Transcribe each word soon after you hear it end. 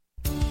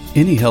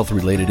Any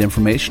health-related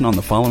information on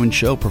the following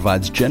show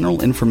provides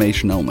general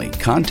information only.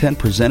 Content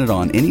presented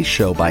on any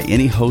show by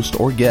any host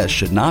or guest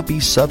should not be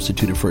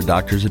substituted for a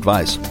doctor's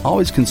advice.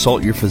 Always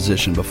consult your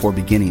physician before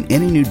beginning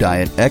any new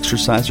diet,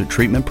 exercise, or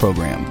treatment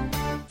program.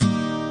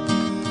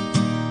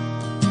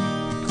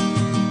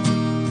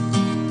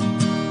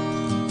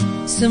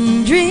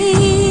 Some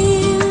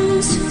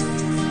dreams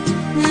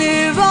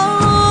live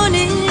on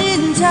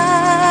in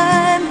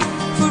time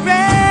forever.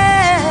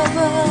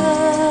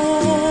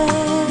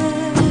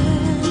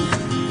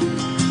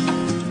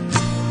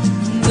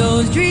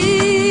 Those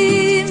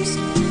dreams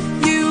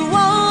you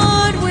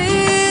want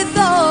with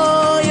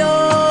all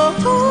your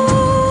heart.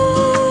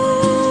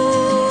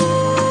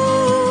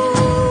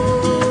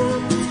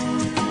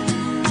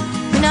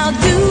 And I'll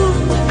do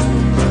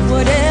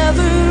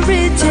whatever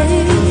it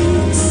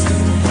takes.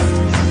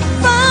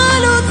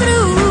 Follow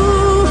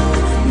through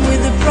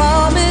with the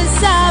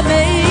promise I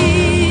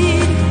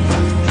made.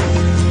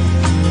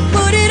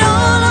 Put it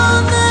all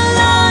on the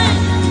line.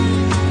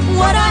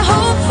 What I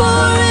hope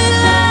for at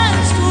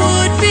last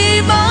would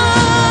be mine.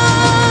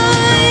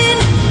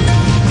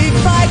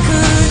 If I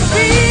could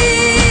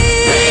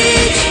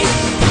reach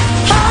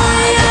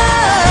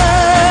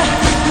higher.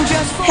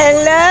 Just for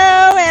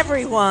Hello,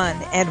 everyone,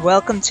 and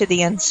welcome to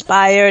the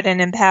Inspired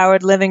and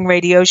Empowered Living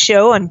Radio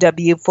Show on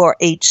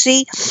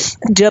W4HC,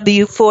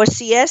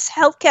 W4CS,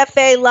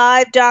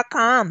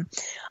 HealthCafeLive.com.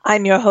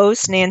 I'm your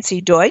host,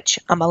 Nancy Deutsch.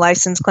 I'm a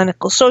licensed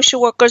clinical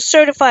social worker,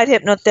 certified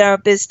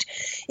hypnotherapist,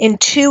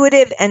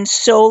 intuitive and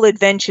soul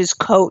adventures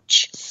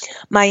coach.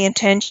 My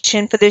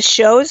intention for this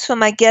show is for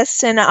my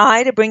guests and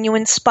I to bring you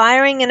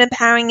inspiring and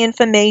empowering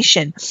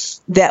information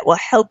that will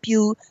help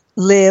you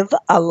live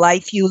a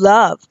life you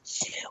love.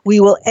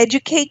 We will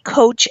educate,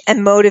 coach,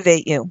 and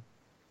motivate you.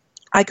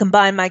 I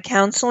combine my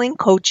counseling,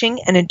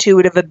 coaching, and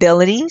intuitive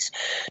abilities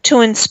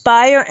to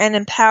inspire and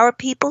empower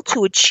people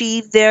to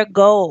achieve their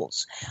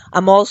goals.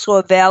 I'm also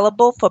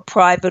available for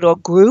private or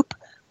group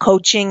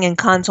coaching and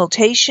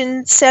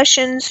consultation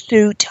sessions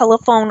through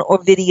telephone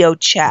or video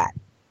chat.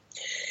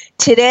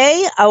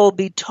 Today, I will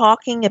be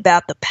talking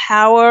about the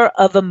power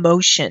of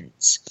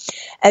emotions.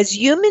 As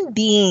human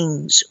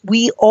beings,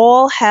 we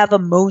all have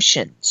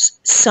emotions.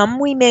 Some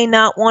we may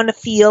not want to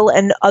feel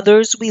and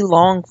others we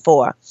long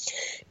for.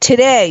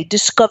 Today,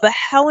 discover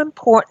how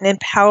important and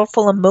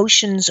powerful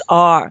emotions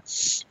are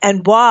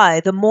and why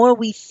the more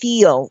we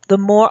feel, the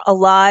more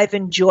alive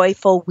and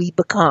joyful we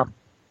become.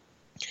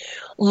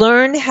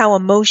 Learn how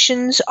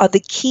emotions are the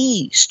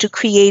keys to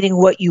creating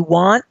what you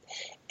want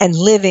and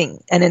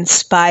living an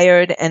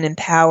inspired and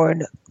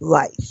empowered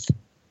life.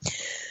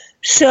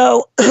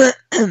 So,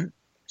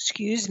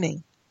 excuse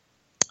me,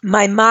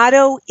 my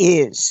motto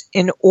is,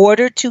 in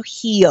order to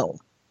heal,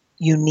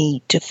 you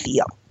need to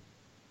feel.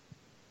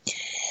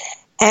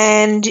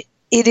 And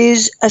it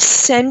is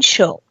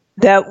essential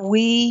that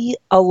we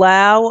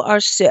allow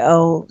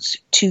ourselves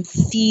to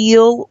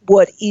feel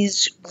what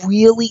is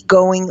really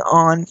going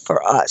on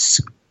for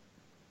us.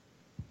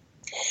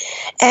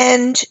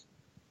 And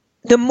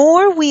the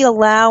more we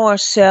allow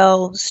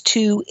ourselves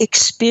to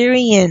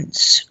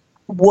experience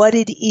what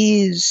it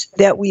is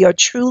that we are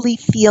truly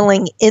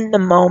feeling in the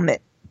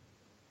moment,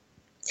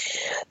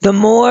 the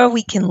more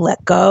we can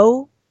let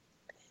go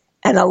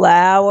and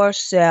allow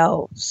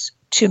ourselves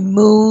to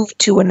move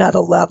to another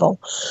level.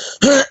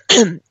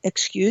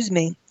 Excuse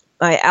me,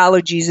 my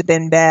allergies have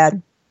been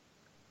bad.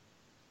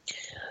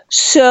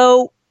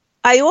 So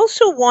I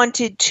also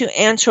wanted to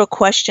answer a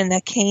question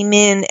that came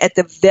in at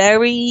the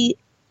very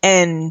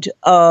end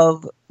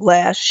of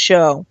last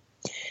show.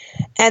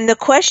 And the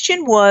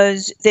question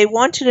was, they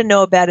wanted to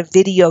know about a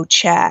video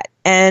chat.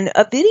 And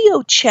a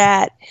video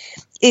chat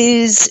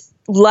is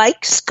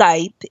like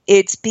Skype.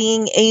 It's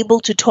being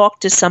able to talk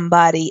to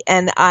somebody.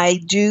 And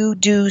I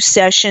do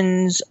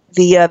sessions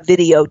via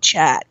video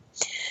chat.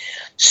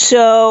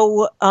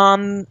 So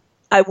I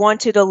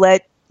wanted to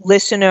let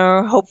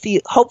listener,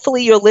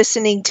 hopefully you're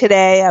listening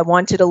today. I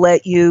wanted to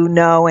let you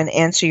know and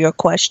answer your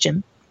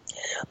question.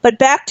 But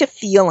back to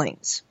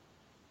feelings.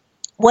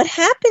 What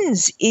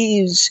happens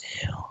is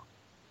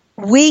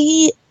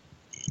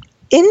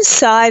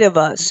inside of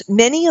us,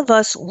 many of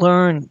us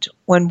learned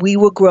when we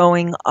were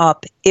growing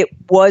up, it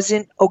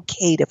wasn't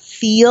okay to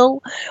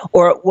feel,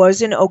 or it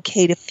wasn't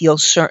okay to feel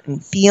certain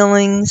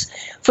feelings.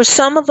 For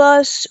some of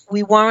us,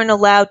 we weren't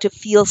allowed to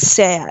feel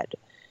sad.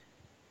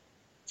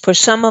 For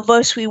some of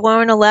us, we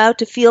weren't allowed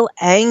to feel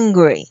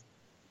angry.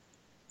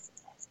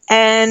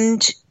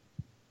 And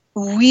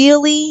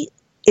really,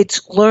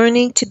 it's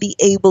learning to be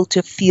able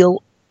to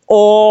feel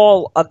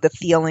all of the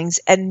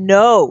feelings and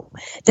know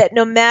that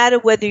no matter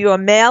whether you're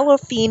male or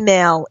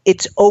female,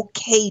 it's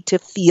okay to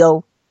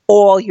feel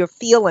all your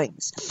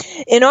feelings.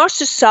 In our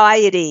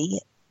society,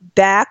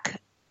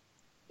 back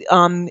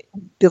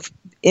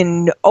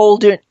in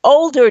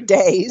older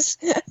days,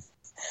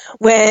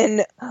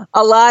 when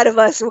a lot of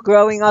us were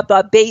growing up,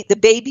 the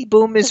baby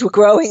boomers were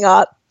growing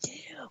up,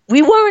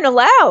 we weren't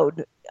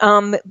allowed.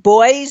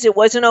 Boys, it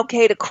wasn't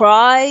okay to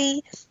cry.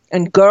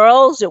 And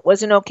girls, it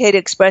wasn't okay to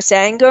express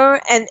anger.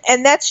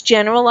 And that's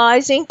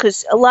generalizing,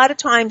 because a lot of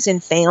times in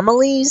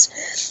families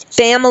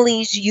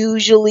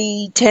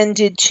usually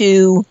tended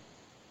to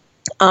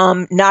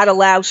not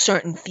allow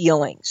certain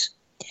feelings.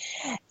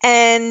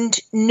 And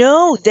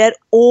know that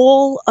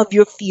all of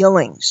your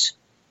feelings,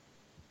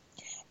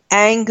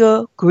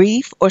 anger,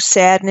 grief or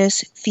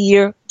sadness,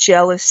 fear,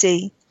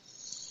 jealousy,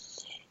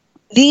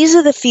 these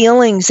are the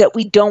feelings that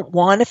we don't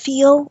want to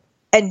feel.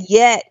 And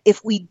yet,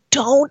 if we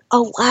don't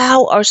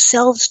allow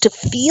ourselves to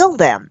feel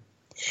them,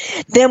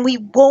 then we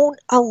won't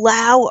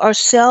allow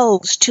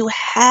ourselves to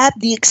have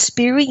the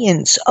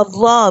experience of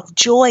love,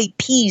 joy,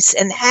 peace,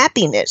 and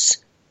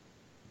happiness.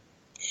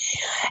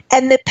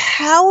 And the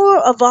power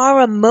of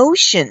our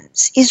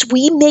emotions is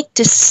we make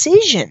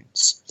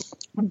decisions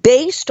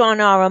based on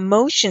our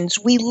emotions.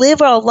 We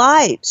live our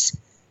lives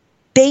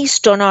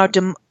based on our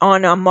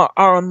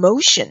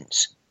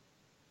emotions.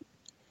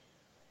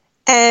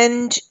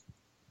 And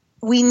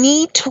we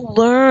need to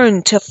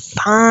learn to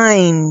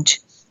find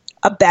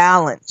a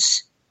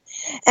balance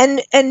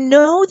and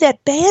know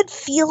that bad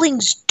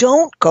feelings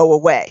don't go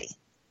away.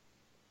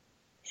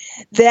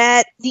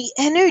 That the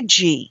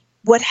energy,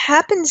 what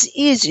happens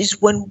is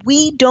when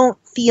we don't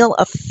feel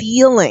a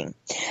feeling,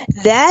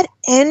 that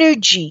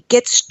energy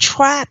gets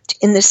trapped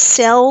in the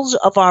cells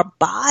of our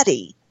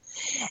body,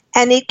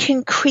 and it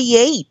can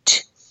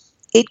create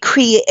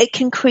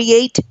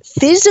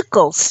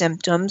physical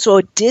symptoms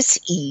or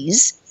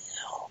dis-ease,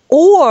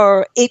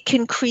 or it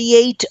can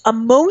create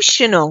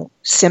emotional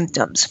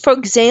symptoms. For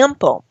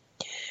example,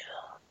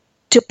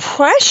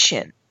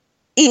 depression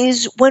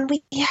is when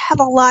we have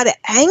a lot of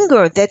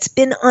anger that's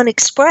been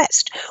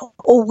unexpressed,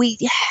 or we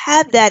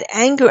have that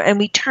anger and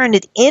we turn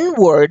it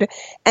inward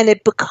and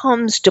it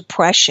becomes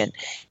depression,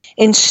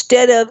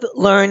 instead of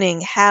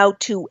learning how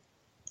to,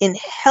 in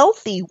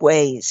healthy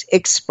ways,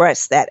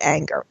 express that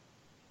anger.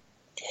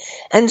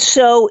 And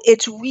so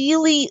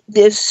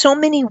there's so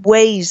many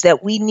ways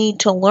that we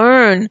need to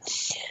learn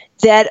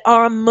that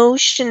our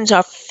emotions,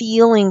 our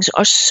feelings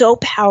are so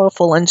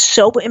powerful and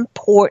so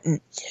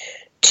important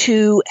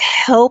to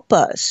help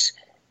us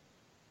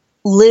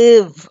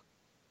live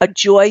a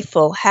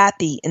joyful,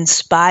 happy,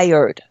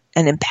 inspired,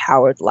 and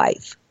empowered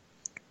life.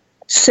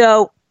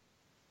 So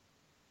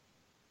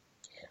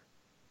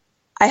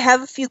I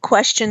have a few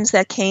questions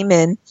that came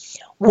in.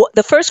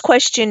 The first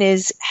question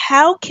is,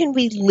 how can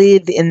we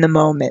live in the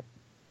moment?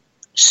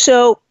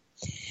 So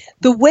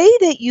the way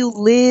that you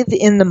live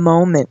in the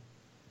moment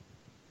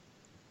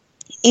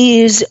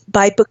is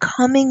by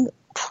becoming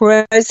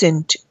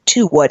present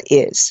to what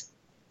is.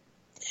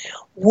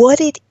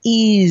 What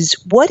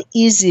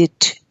is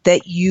it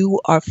that you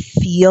are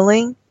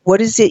feeling?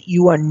 What is it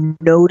you are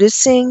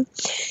noticing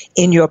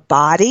in your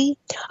body?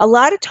 A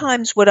lot of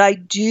times what I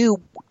do,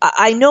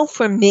 I know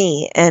for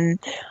me, and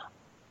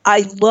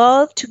I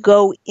love to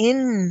go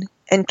in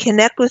and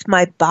connect with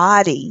my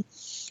body,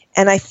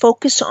 and I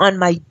focus on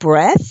my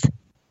breath,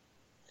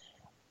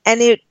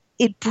 and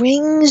it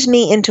brings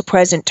me into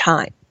present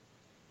time.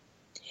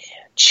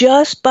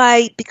 Just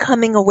by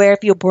becoming aware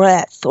of your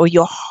breath or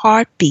your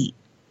heartbeat,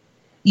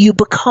 you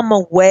become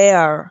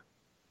aware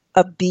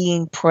of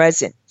being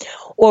present.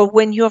 Or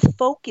when you're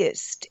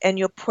focused and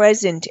you're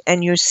present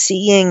and you're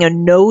seeing or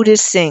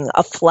noticing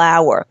a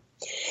flower,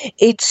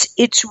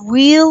 it's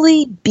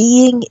really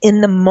being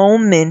in the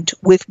moment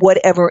with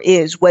whatever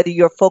is, whether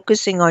you're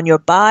focusing on your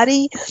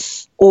body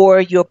or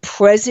you're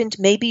present,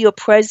 maybe you're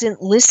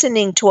present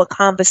listening to a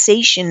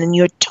conversation and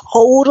you're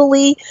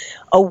totally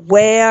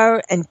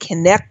aware and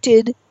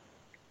connected,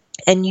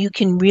 and you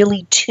can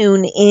really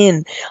tune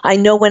in. I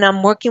know when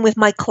I'm working with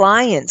my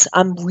clients,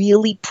 I'm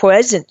really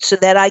present so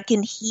that I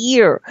can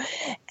hear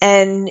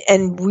and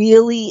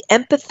really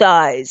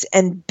empathize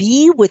and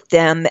be with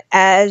them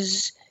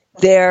as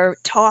they're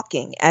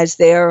talking, as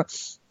they're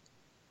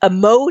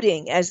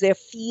emoting, as they're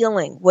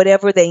feeling,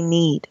 whatever they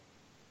need.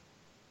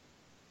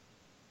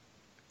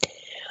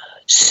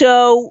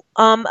 So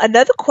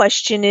another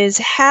question is,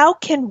 how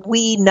can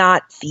we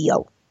not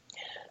feel?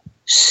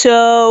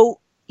 So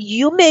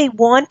you may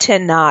want to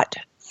not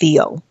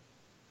feel,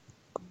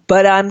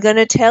 but I'm going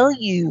to tell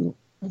you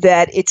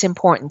that it's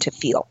important to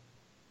feel.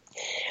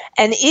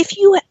 And if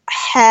you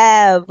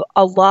have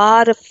a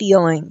lot of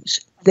feelings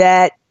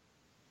that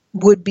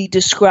would be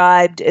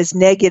described as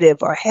negative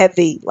or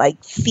heavy,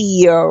 like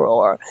fear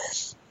or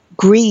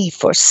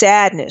grief or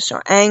sadness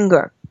or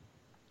anger,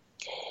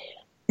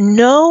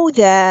 know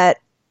that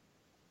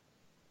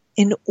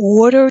in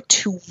order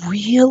to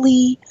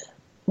really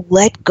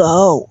let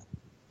go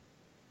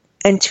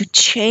and to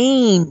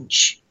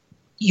change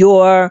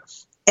your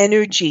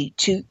energy,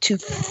 to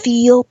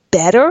feel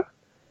better,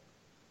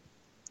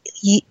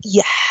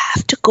 you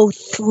have to go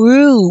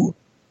through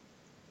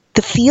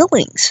the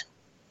feelings.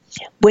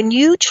 When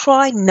you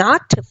try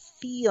not to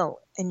feel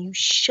and you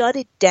shut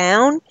it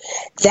down,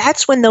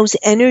 that's when those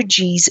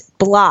energies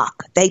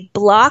block. They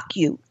block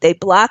you. They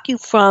block you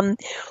from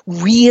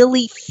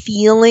really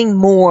feeling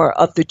more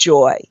of the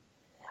joy,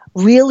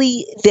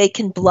 really, they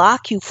can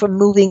block you from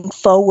moving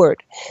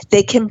forward.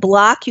 They can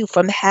block you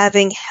from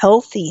having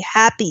healthy,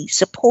 happy,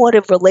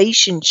 supportive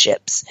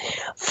relationships,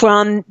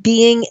 from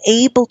being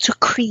able to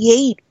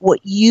create what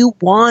you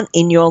want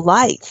in your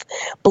life.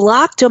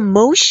 Blocked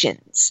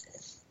emotions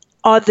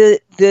are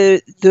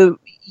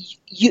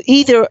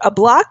either a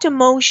blocked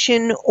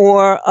emotion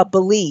or a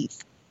belief.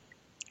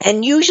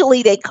 And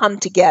usually they come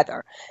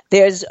together.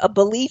 There's a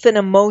belief and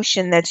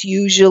emotion that's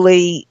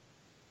usually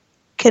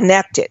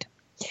connected.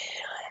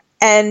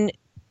 And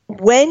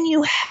when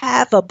you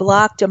have a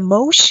blocked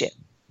emotion,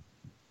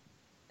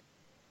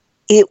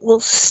 it will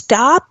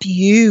stop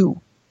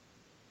you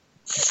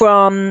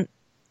from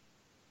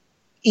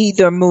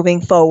either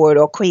moving forward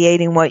or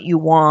creating what you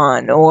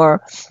want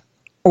or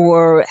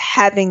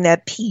having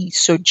that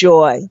peace or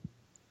joy.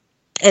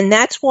 And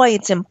that's why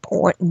it's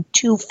important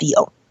to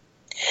feel.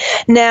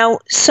 Now,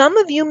 some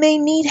of you may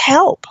need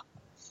help.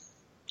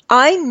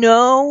 I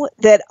know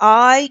that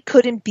I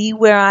couldn't be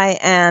where I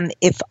am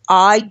if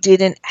I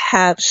didn't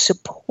have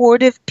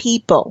supportive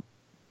people,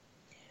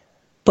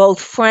 both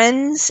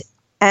friends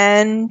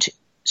and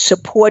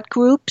support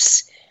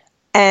groups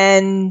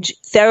and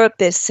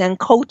therapists and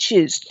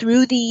coaches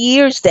through the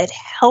years that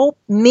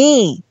helped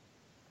me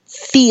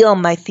feel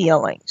my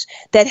feelings,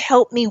 that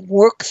helped me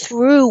work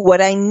through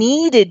what I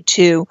needed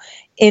to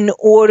in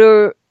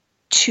order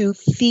to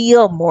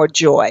feel more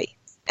joy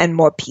and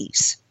more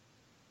peace.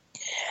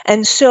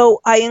 And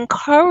so I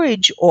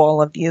encourage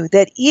all of you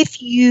that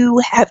if you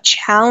have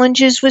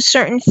challenges with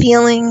certain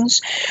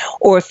feelings,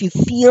 or if you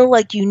feel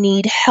like you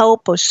need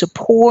help or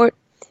support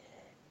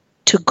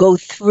to go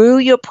through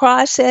your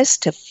process,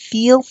 to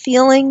feel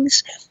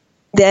feelings,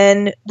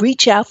 then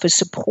reach out for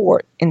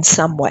support in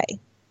some way.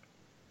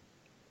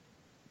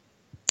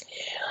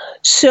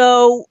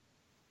 So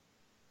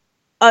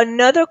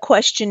another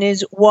question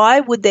is, why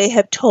would they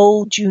have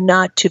told you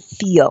not to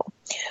feel?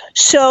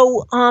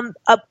 So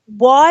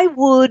why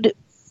would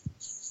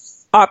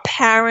our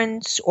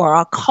parents or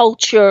our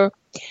culture,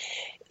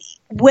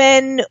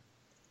 and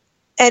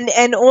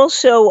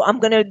also I'm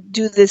going to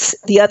do this,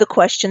 the other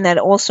question that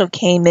also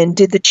came in,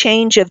 did the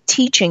change of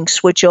teaching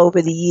switch over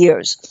the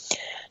years?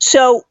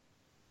 So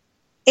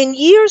in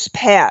years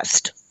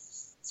past,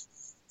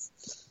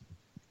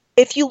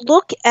 if you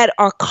look at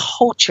our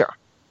culture,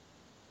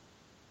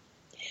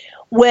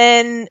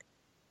 when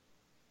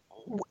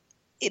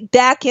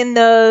back in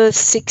the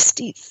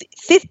 60s,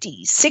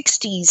 50s,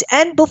 60s,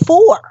 and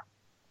before,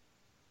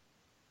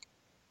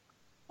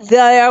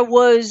 there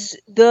was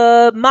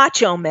the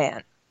macho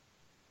man.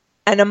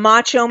 And a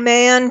macho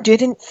man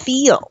didn't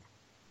feel.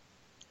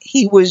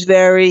 He was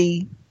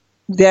very,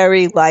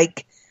 very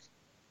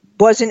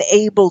wasn't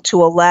able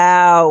to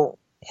allow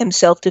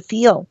himself to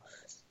feel,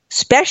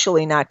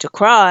 especially not to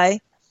cry.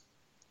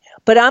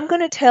 But I'm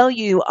going to tell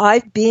you,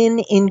 I've been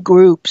in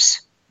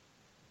groups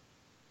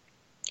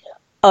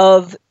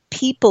of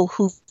people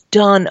who've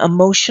done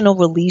emotional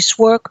release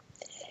work,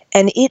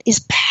 and it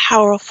is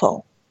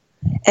powerful.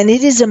 And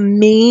it is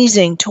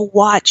amazing to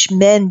watch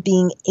men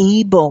being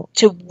able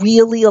to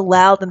really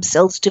allow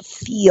themselves to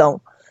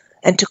feel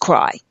and to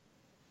cry.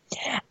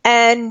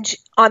 And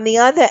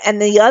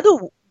the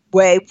other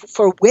way,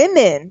 for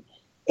women,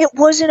 it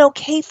wasn't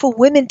okay for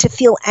women to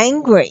feel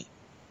angry.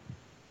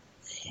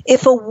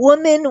 If a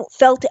woman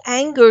felt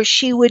anger,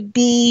 she would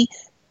be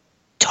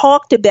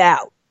talked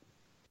about.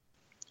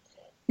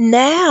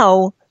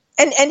 Now,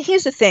 and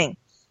here's the thing,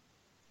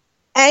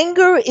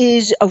 anger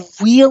is a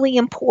really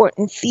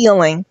important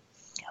feeling,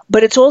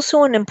 but it's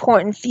also an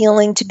important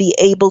feeling to be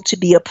able to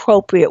be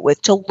appropriate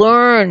with, to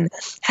learn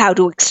how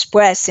to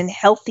express in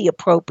healthy,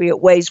 appropriate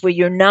ways where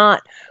you're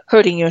not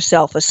hurting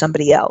yourself or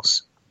somebody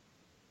else.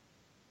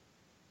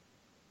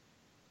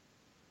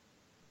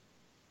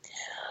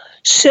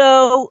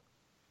 So,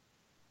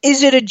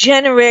 is it a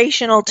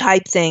generational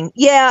type thing?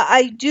 Yeah,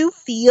 I do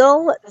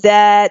feel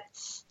that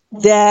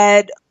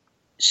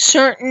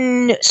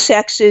certain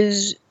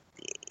sexes,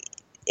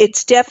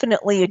 it's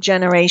definitely a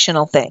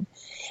generational thing.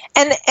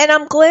 And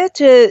I'm glad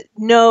to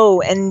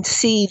know and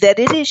see that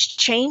it is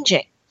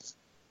changing.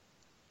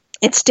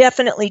 It's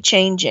definitely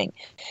changing.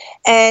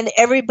 And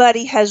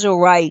everybody has a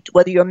right,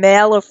 whether you're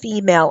male or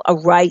female, a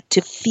right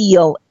to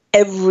feel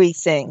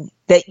everything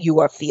that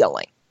you are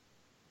feeling.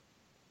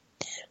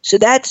 So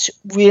that's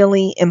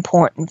really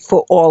important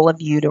for all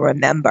of you to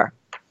remember.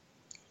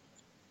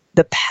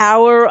 The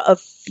power of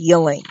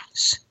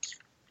feelings.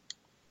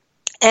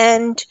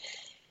 And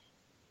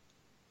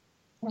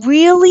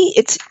really,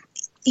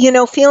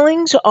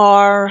 feelings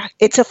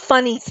it's a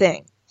funny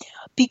thing,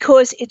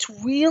 because it's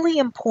really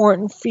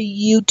important for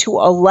you to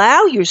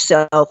allow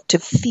yourself to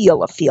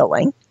feel a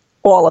feeling,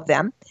 all of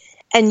them,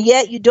 and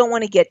yet you don't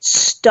want to get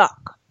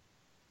stuck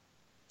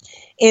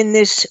in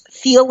this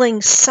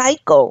feeling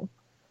cycle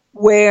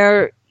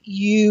where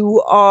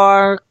you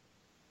are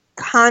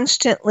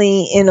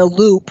constantly in a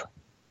loop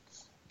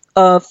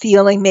of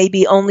feeling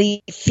maybe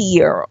only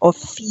fear or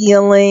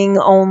feeling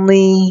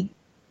only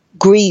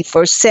grief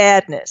or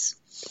sadness,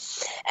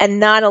 and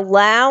not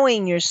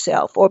allowing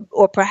yourself,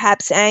 or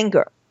perhaps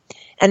anger,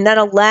 and not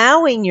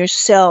allowing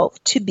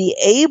yourself to be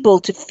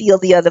able to feel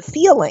the other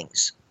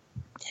feelings.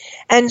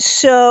 And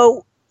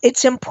so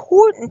it's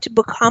important to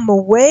become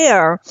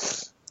aware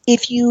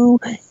if you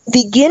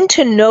begin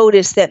to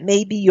notice that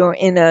maybe you're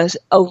in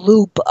a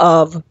loop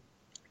of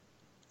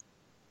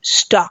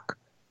stuck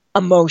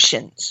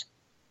emotions.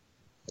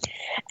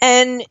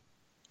 And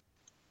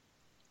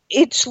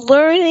it's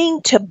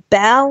learning to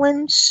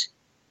balance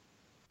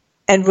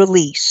and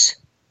release.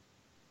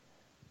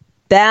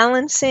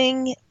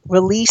 Balancing,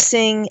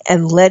 releasing,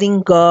 and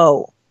letting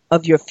go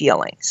of your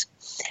feelings.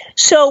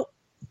 So,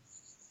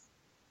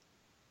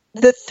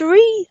 the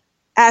three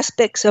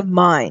aspects of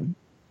mind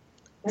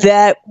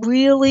that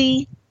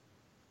really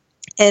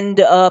end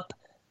up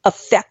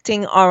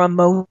affecting our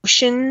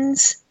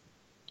emotions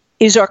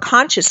is our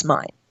conscious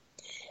mind.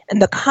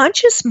 And the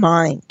conscious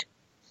mind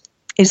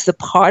is the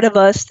part of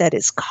us that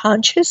is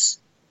conscious,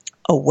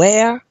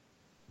 aware,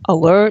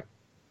 alert,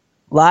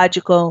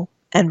 logical,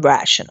 and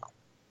rational.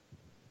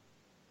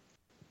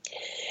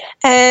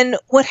 And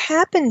what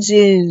happens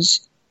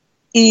is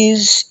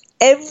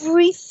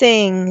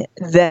everything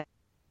that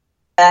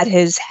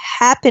has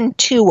happened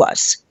to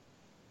us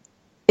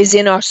is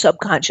in our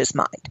subconscious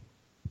mind.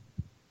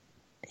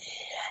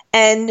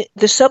 And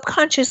the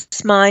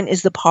subconscious mind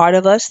is the part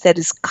of us that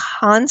is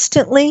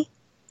constantly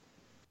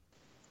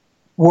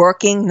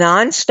working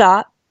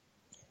nonstop,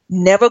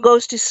 never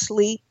goes to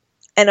sleep,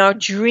 and our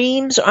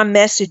dreams are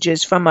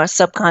messages from our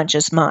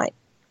subconscious mind.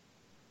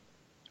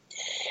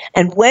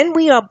 And when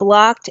we are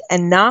blocked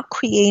and not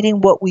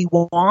creating what we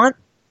want,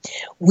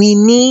 we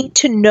need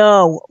to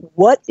know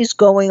what is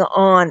going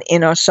on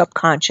in our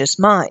subconscious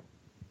mind.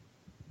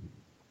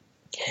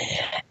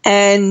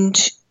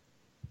 And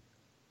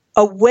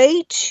a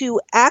way to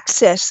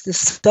access the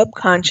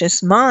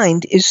subconscious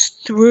mind is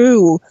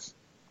through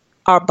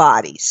our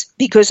bodies,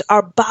 because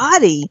our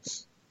body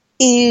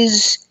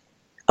is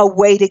a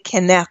way to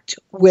connect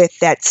with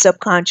that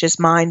subconscious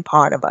mind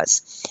part of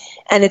us.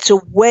 And it's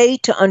a way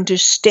to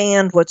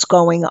understand what's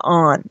going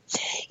on.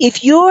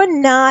 If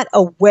you're not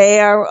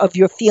aware of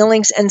your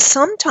feelings, and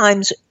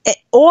sometimes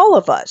all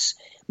of us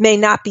may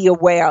not be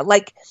aware,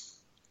 like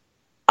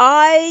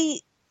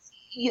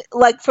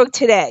for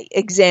today,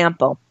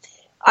 example,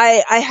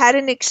 I had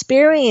an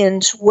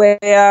experience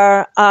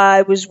where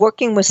I was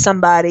working with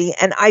somebody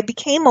and I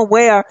became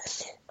aware.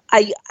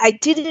 I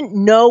didn't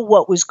know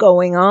what was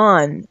going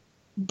on,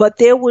 but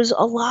there was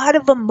a lot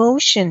of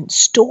emotion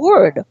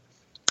stored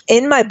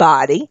in my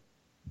body,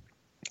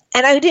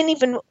 and I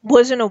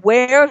wasn't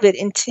aware of it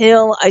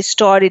until I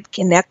started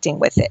connecting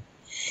with it.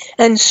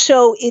 And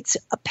so it's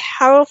a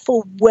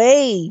powerful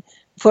way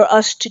for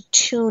us to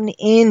tune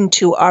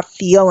into our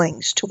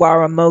feelings, to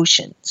our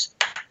emotions.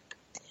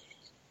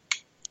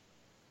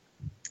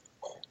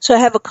 So I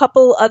have a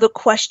couple other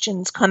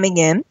questions coming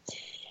in.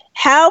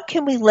 How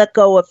can we let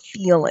go of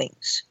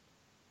feelings?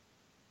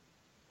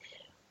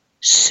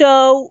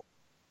 So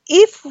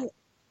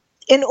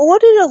in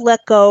order to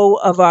let go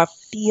of our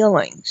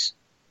feelings,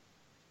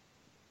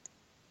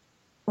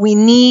 we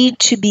need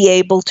to be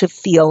able to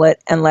feel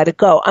it and let it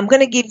go. I'm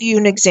going to give you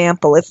an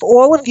example. If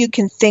all of you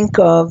can think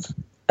of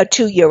a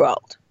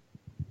 2-year-old.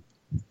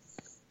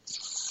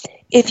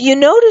 If you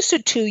notice a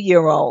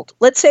 2-year-old,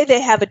 let's say they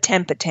have a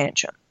temper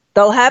tantrum.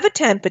 They'll have a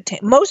temper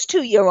tantrum. Most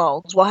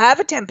 2-year-olds will have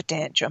a temper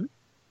tantrum.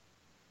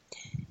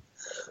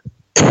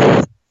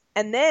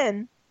 And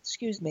then,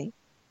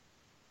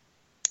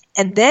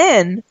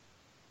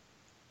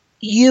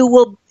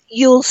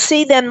 you'll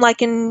see them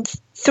like in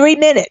 3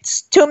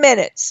 minutes, 2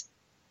 minutes.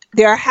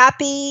 They're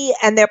happy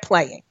and they're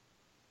playing.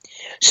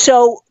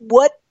 So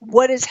what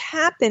has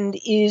happened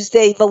is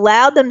they've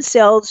allowed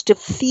themselves to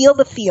feel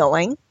the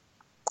feeling,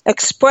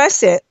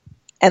 express it,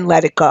 and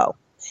let it go.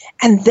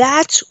 And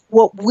that's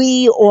what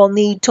we all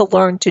need to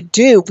learn to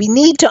do. We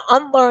need to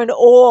unlearn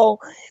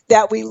all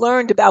that we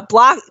learned about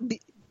blocking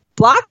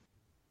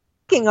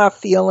our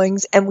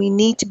feelings, and we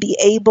need to be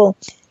able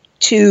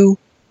to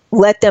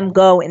let them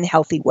go in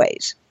healthy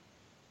ways.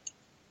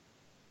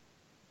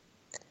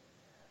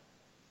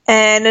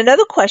 And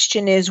another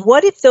question is,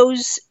 what if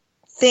those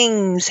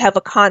things have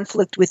a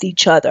conflict with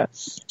each other?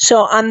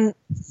 So I'm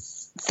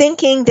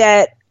thinking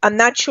that I'm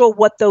not sure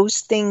what those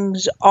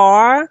things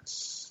are,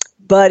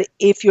 but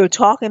if you're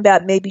talking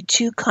about maybe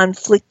two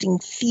conflicting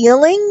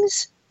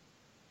feelings,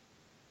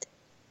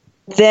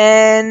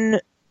 then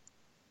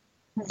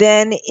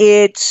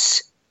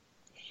it's,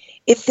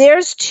 if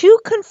there's two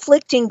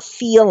conflicting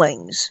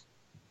feelings,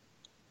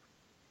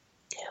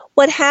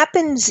 what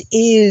happens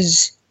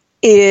is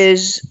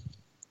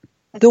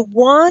the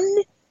one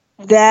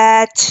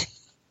that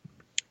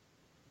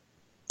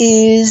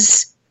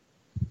is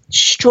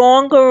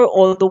stronger,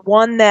 or the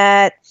one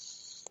that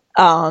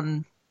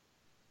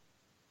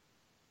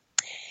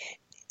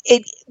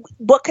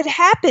what could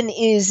happen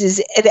is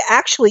it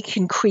actually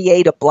can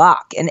create a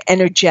block, an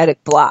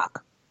energetic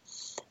block.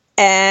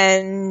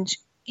 And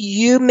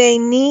you may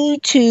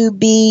need to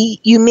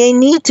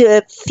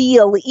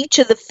feel each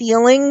of the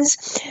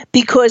feelings,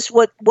 because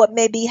what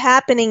may be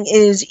happening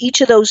is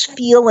each of those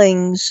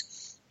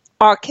feelings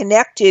are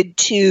connected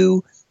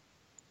to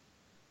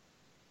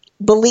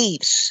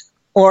beliefs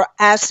or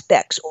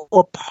aspects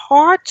or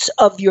parts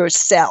of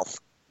yourself.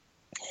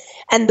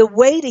 And the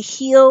way to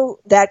heal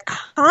that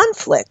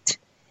conflict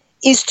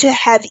is to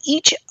have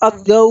each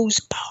of those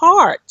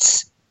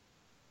parts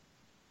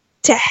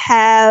to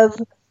have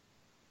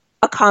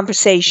a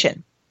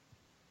conversation,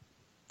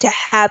 to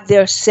have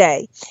their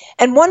say.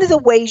 And one of the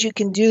ways you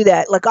can do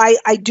that, like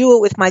I do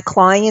it with my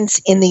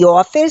clients in the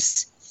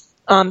office.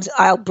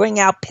 I'll bring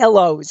out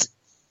pillows,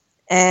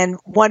 and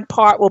one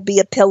part will be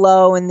a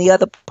pillow and the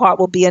other part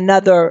will be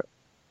another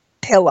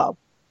pillow.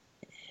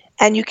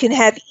 And you can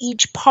have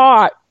each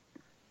part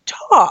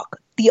talk.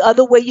 The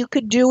other way you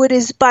could do it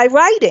is by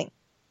writing.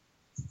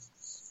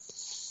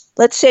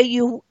 Let's say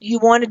you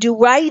want to do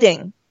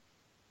writing.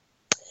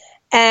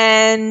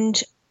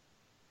 And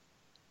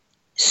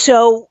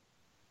so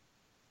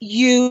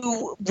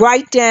you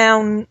write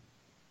down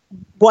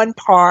one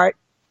part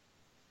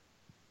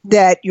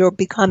that you're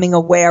becoming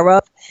aware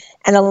of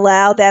and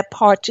allow that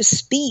part to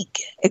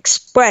speak,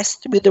 express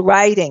through the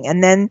writing,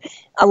 and then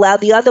allow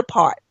the other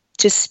part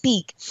to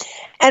speak.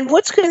 And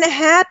what's going to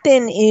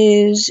happen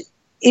is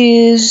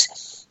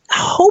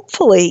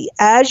hopefully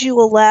as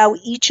you allow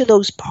each of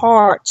those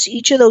parts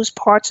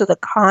of the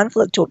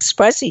conflict to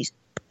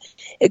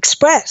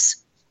express,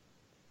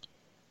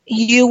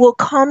 you will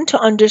come to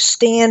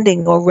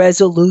understanding or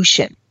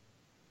resolution.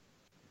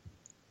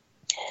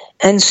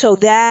 And so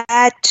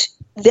that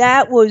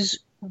was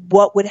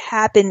what would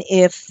happen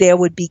if there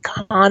would be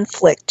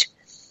conflict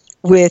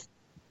with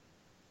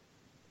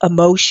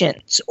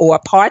emotions or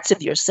parts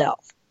of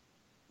yourself.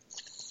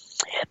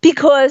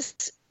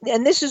 Because,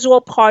 and this is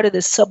all part of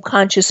the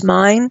subconscious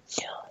mind,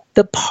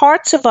 the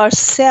parts of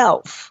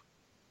ourself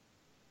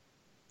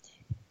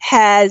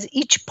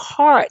each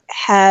part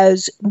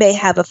may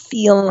have a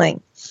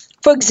feeling.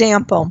 For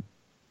example,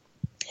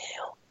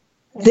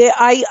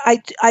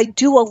 I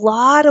do a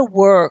lot of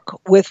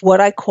work with what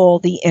I call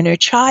the inner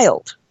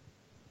child.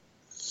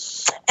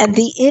 And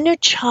the inner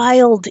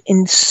child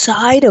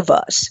inside of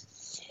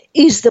us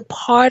is the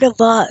part of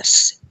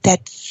us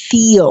that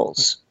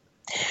feels.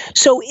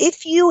 So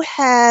if you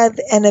have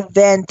an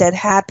event that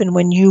happened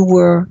when you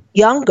were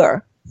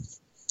younger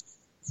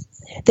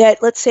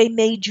that, let's say,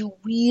 made you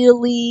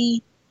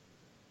really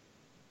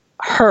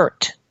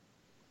hurt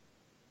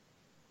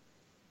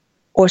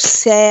or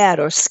sad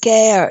or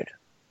scared,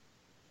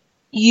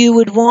 you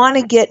would want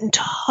to get in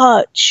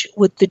touch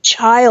with the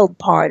child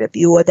part of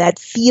you, or that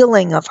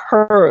feeling of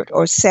hurt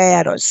or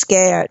sad or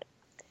scared,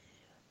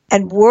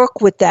 and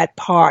work with that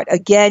part.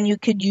 Again, you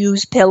could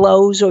use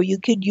pillows or you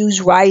could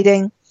use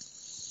writing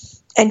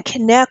and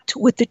connect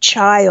with the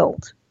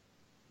child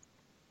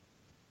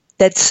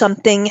that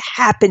something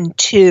happened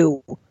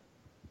to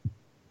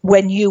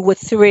when you were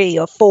 3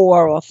 or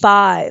 4 or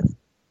 5.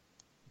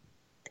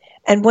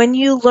 And when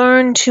you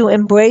learn to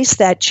embrace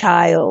that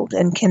child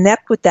and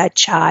connect with that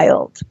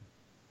child,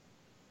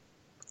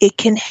 it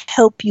can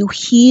help you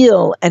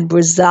heal and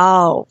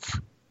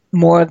resolve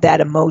more of that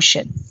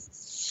emotion.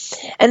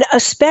 And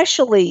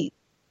especially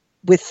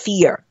with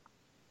fear.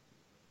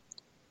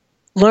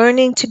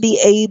 Learning to be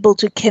able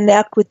to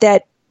connect with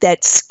that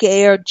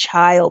scared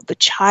child, the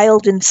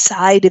child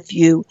inside of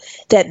you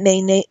that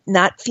may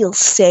not feel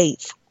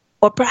safe,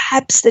 or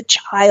perhaps the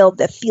child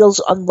that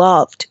feels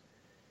unloved.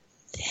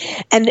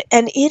 And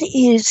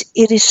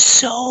it is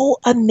so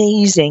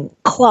amazing,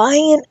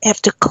 client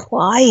after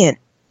client,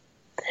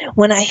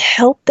 when I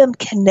help them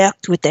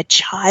connect with that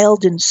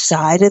child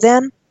inside of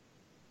them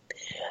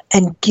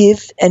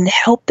and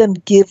help them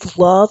give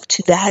love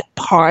to that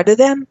part of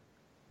them.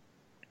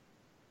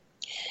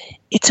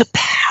 It's a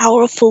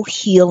powerful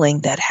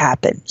healing that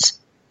happens.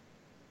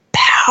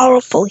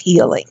 Powerful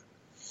healing.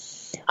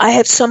 I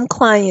have some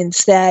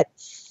clients that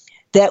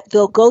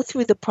they'll go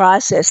through the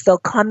process. They'll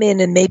come in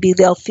and maybe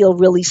they'll feel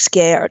really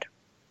scared.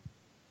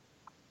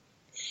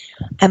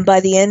 And by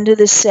the end of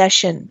the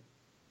session,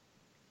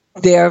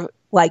 they're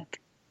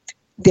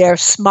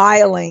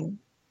smiling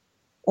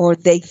or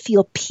they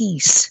feel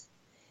peace.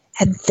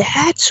 And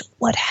that's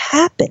what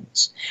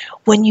happens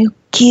when you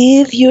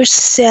give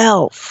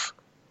yourself,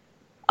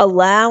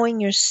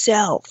 allowing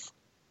yourself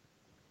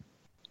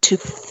to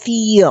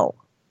feel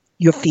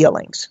your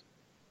feelings.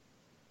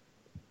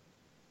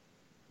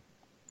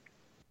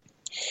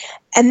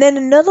 And then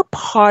another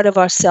part of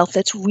ourself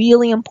that's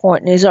really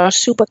important is our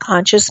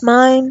superconscious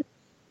mind.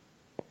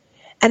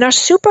 And our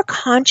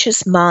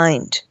superconscious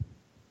mind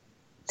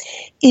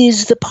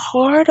is the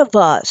part of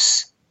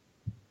us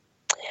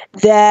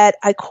that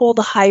I call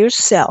the higher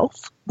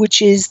self, which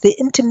is the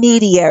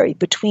intermediary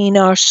between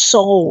our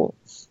soul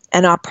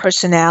and our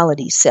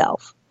personality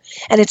self.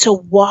 And it's a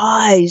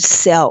wise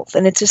self,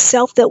 and it's a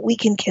self that we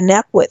can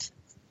connect with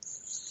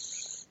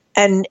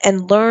and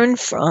learn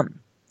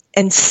from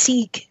and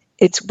seek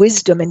its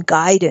wisdom and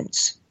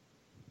guidance.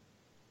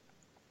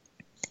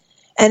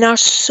 And our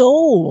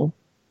soul,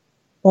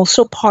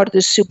 also part of the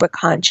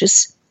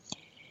superconscious,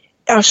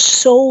 our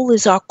soul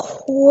is our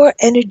core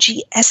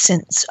energy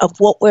essence of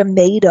what we're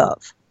made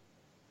of.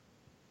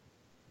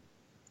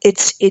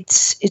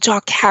 It's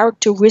our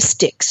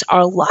characteristics,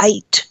 our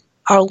light,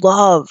 our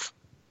love,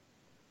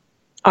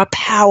 our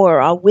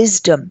power, our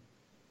wisdom.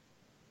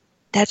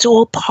 That's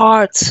all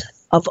parts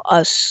of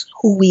us,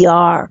 who we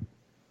are.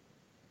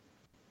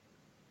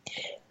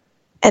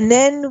 And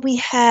then we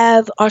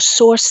have our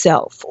source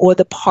self, or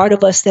the part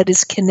of us that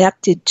is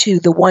connected to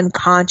the one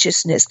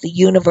consciousness, the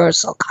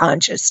universal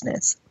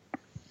consciousness,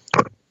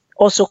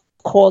 also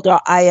called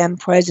our I am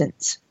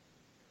presence,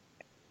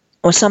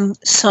 or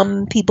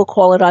some people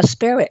call it our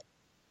spirit.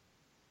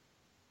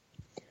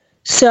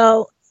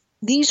 So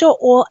these are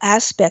all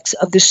aspects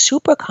of the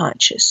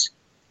superconscious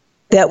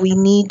that we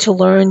need to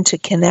learn to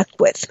connect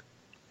with.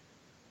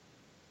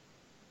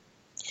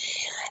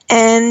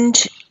 And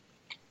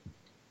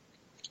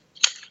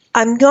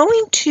I'm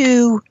going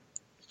to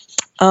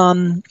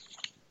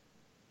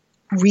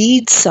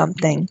read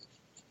something,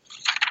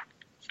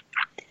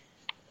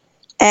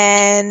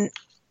 and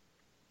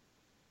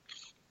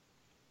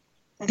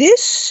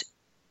this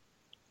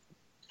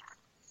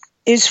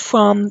is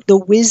from The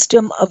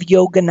Wisdom of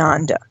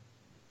Yogananda,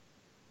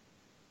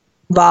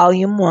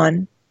 Volume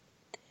 1,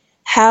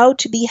 How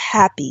to Be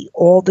Happy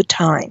All the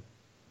Time.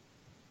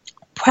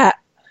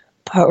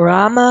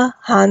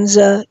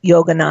 Paramahansa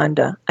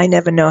Yogananda. I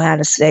never know how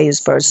to say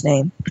his first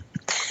name.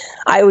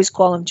 I always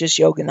call him just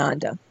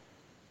Yogananda.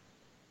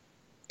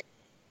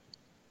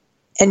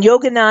 And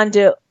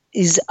Yogananda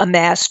is a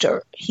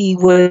master. He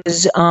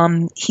was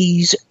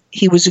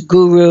a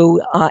guru,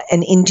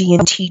 an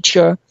Indian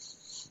teacher,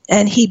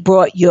 and he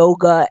brought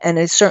yoga and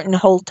a certain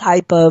whole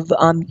type of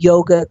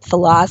yoga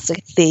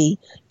philosophy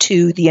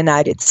to the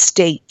United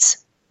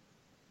States.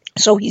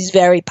 So he's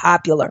very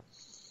popular.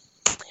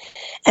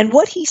 And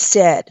what he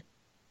said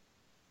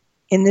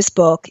in this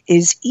book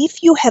is,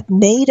 if you have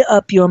made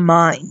up your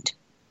mind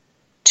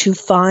to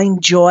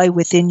find joy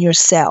within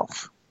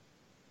yourself,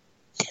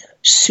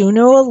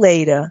 sooner or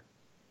later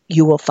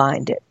you will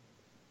find it.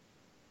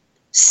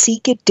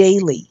 Seek it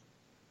daily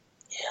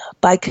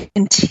by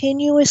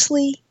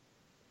continuously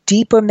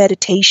deeper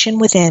meditation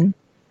within,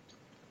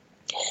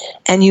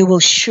 and you will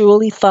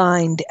surely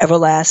find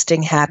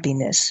everlasting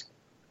happiness.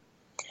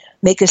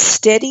 Make a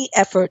steady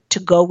effort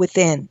to go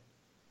within,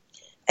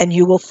 and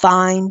you will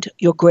find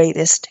your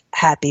greatest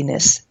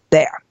happiness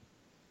there.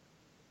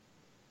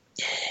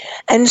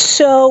 And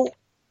so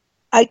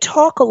I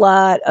talk a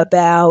lot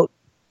about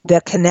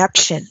the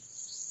connection,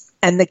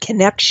 and the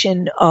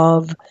connection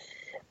of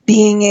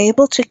being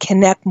able to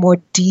connect more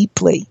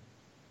deeply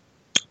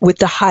with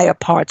the higher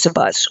parts of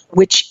us,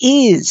 which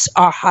is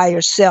our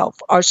higher self,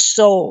 our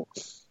soul,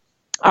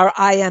 our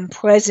I am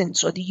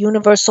presence, or the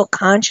universal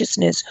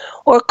consciousness,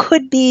 or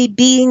could be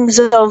beings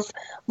of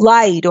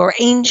light, or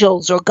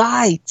angels, or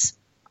guides.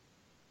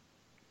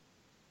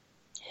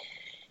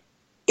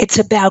 It's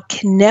about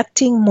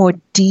connecting more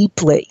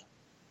deeply,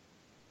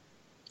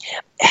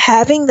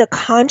 having the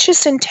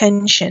conscious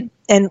intention.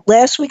 And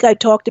last week I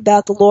talked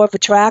about the law of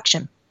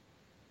attraction.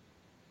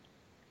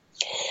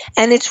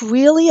 And it's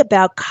really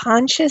about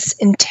conscious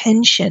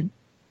intention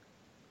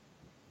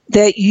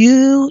that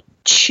you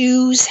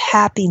choose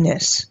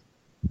happiness,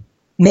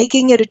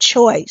 making it a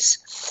choice.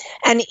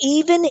 And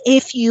even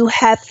if you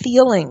have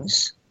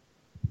feelings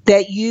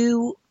that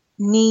you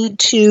need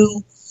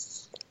to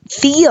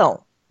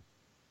feel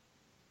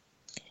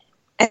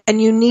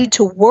and you need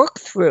to work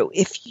through,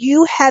 if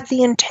you have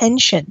the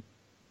intention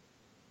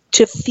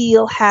to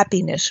feel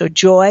happiness or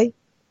joy,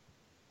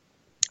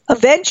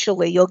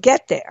 eventually you'll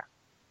get there.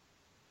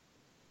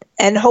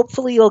 And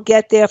hopefully you'll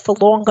get there for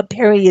longer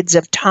periods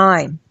of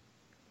time.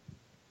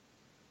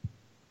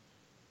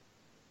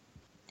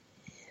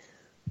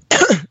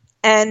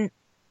 And,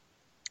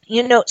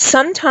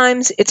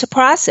 sometimes it's a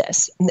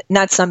process.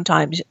 Not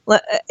sometimes.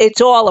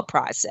 It's all a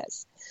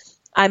process.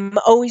 I'm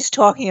always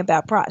talking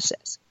about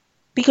process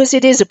because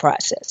it is a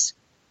process.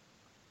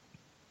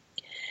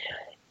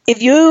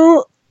 If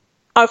you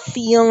are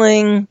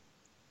feeling,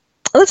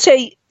 let's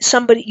say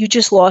you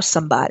just lost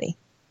somebody.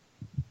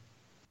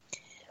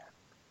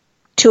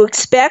 To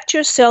expect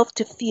yourself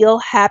to feel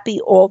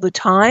happy all the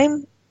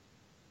time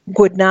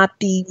would not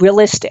be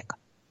realistic,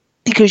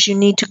 because you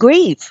need to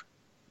grieve.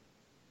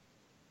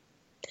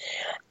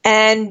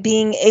 And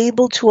being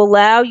able to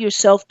allow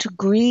yourself to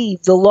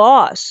grieve the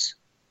loss,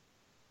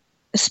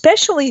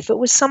 especially if it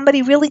was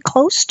somebody really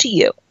close to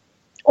you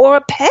or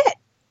a pet.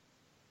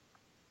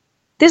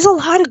 There's a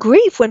lot of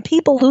grief when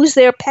people lose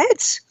their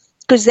pets,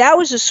 because that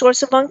was a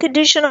source of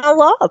unconditional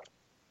love.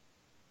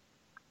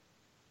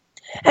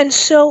 And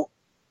so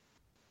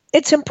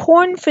it's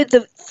important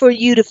for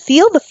you to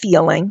feel the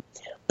feeling,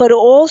 but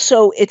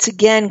also it's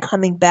again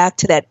coming back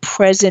to that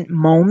present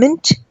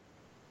moment,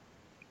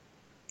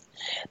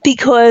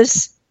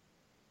 because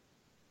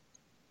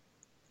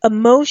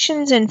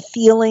emotions and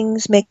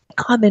feelings may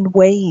come in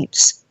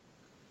waves.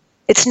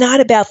 It's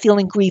not about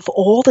feeling grief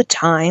all the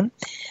time,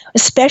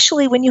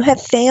 especially when you have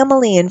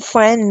family and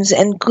friends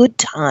and good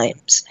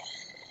times.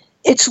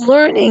 It's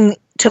learning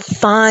to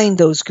find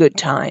those good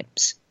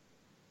times,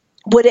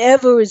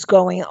 whatever is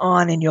going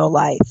on in your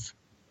life.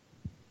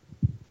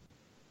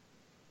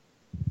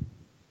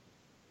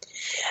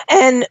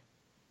 And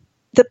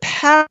the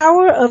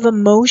power of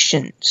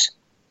emotions.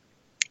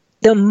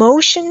 The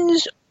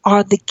emotions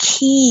are the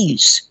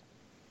keys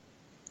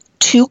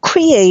to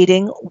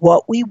creating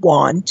what we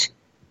want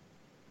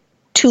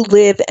to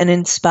live an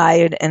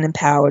inspired and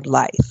empowered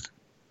life.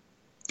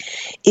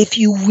 If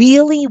you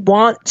really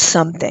want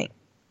something,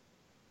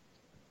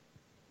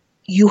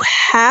 you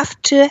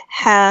have to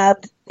have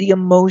the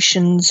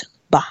emotions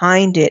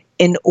behind it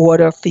in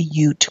order for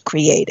you to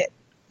create it.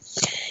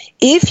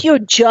 If you're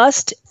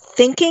just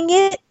thinking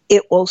it,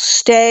 it will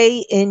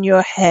stay in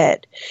your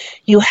head.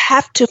 You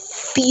have to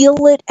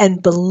feel it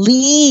and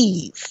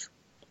believe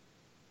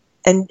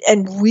and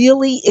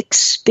really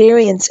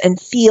experience and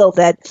feel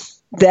that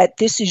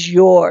this is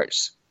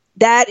yours.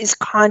 That is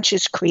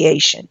conscious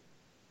creation.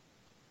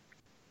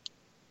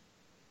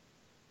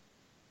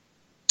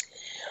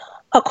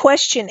 A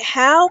question: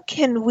 how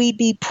can we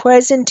be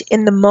present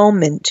in the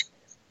moment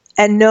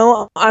and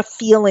know our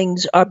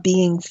feelings are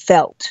being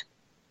felt?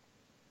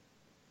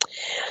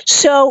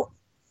 So,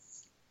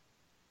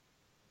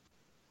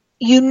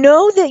 you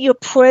know that you're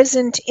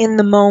present in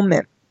the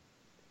moment.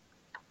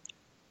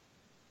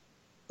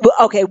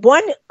 Okay,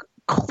 one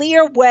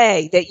clear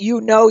way that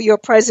you know you're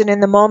present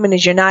in the moment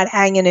is you're not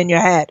hanging in your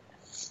head.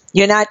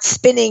 You're not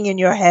spinning in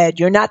your head.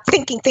 You're not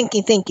thinking.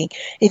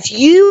 If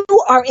you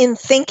are in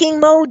thinking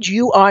mode,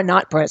 you are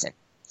not present.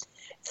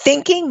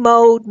 Thinking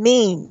mode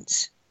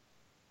means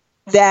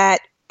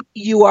that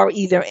you are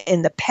either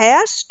in the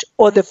past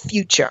or the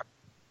future.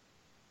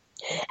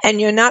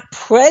 And you're not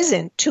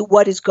present to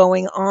what is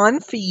going on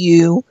for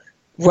you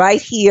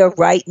right here,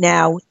 right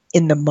now,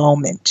 in the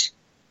moment.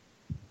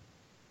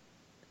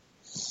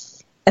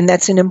 And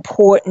that's an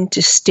important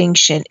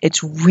distinction.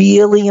 It's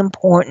really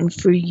important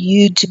for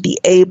you to be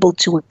able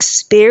to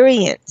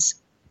experience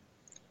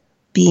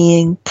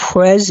being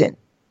present,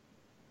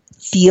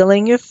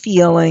 feeling your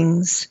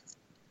feelings.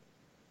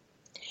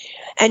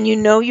 And you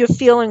know you're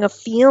feeling a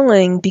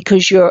feeling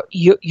because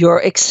you're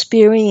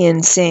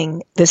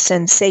experiencing the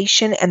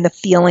sensation and the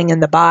feeling in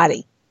the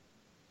body.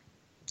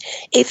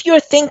 If you're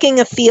thinking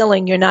a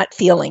feeling, you're not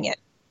feeling it.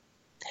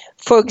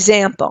 For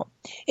example,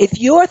 if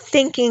you're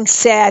thinking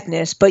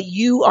sadness, but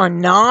you are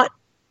not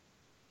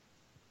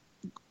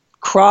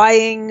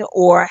crying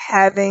or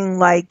having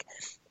like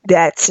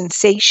that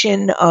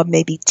sensation of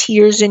maybe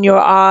tears in your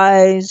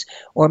eyes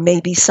or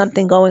maybe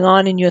something going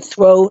on in your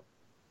throat,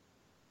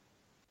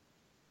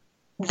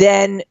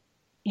 then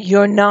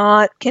you're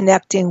not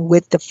connecting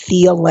with the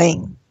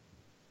feeling.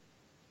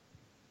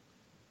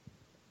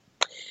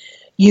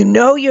 You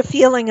know you're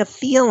feeling a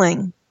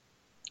feeling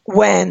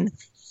when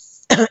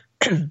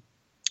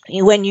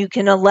you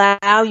can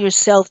allow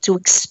yourself to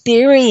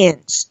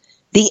experience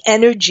the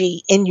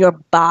energy in your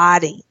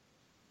body.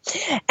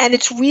 And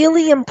it's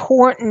really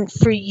important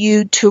for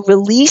you to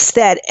release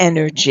that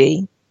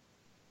energy.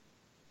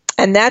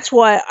 And that's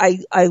why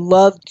I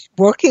loved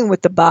working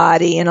with the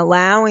body and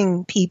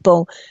allowing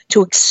people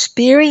to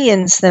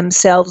experience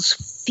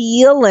themselves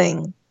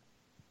feeling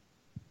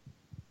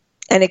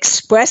and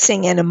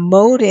expressing and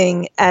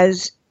emoting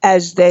as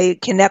they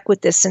connect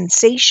with the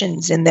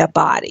sensations in their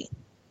body.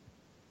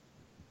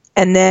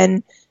 And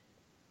then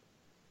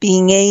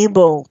being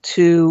able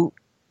to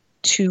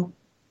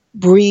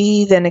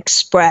breathe and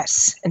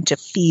express and to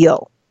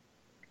feel.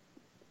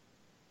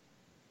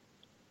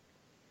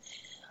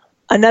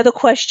 Another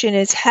question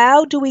is,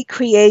 how do we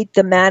create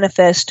the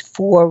manifest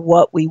for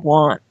what we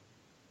want?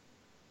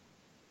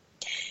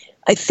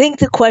 I think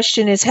the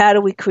question is, how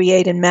do we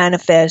create and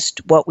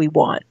manifest what we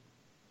want?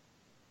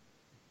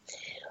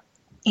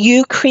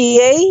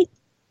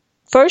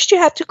 First you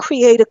have to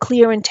create a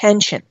clear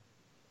intention,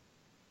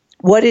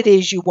 what it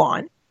is you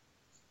want.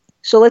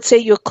 So let's say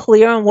you're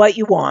clear on what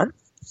you want.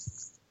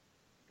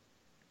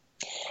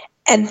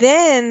 And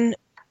then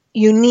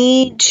you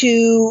need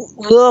to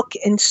look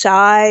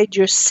inside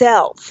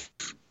yourself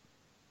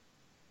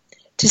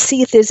to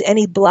see if there's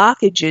any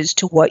blockages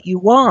to what you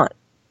want.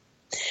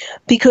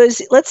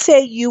 Because let's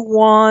say you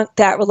want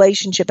that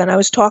relationship, and I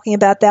was talking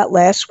about that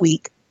last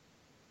week.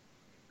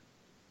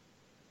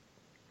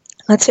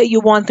 Let's say you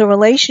want the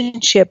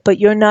relationship, but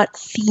you're not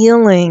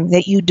feeling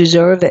that you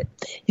deserve it.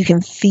 You can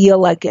feel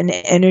like an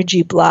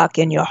energy block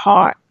in your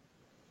heart.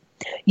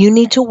 You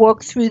need to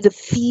work through the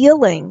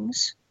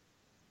feelings.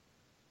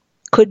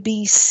 Could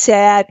be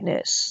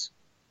sadness,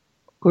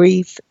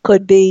 grief,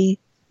 could be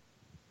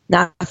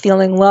not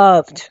feeling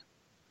loved.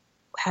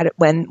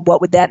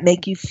 What would that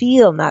make you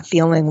feel, not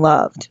feeling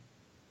loved?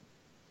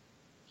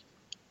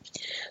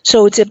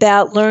 So it's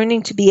about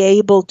learning to be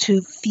able to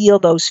feel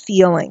those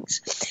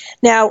feelings.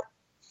 Now,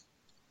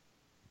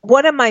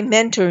 one of my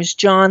mentors,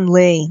 John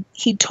Lee,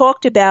 he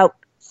talked about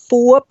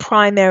 4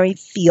 primary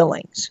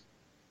feelings,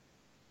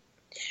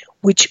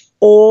 which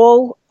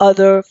all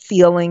other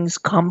feelings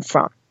come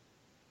from.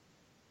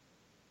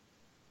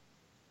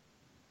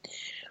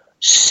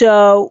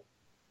 So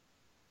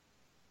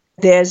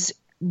there's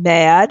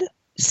mad,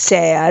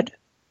 sad,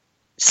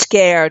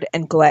 scared,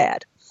 and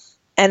glad.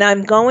 And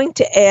I'm going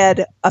to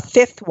add a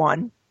 5th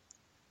one,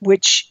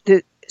 which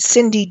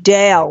Cindy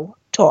Dale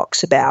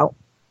talks about,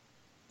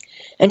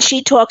 And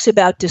she talks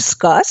about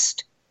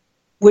disgust,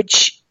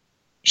 which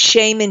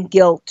shame and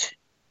guilt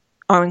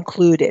are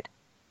included.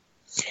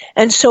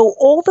 And so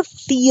all the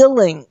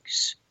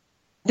feelings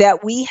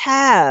that we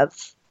have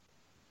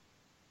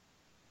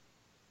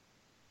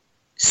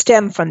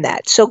stem from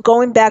that. So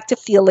going back to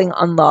feeling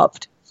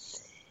unloved,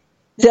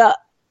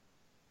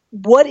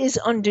 what is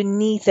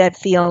underneath that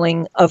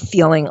feeling of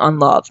feeling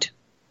unloved?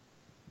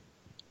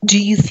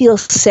 Do you feel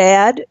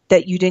sad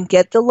that you didn't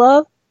get the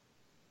love?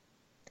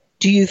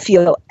 Do you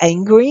feel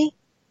angry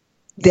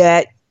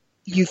that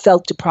you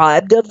felt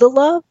deprived of the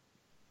love?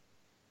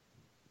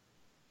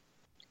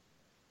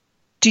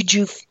 Do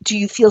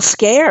you feel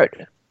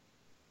scared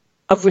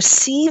of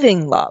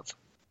receiving love?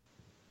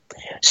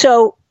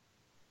 So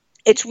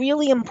it's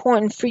really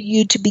important for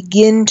you to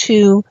begin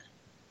to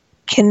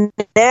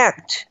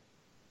connect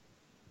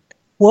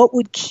what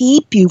would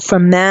keep you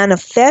from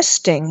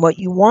manifesting what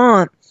you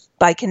want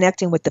by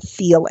connecting with the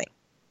feeling.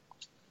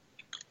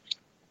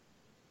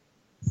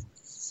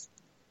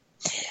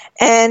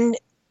 And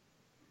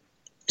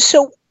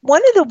so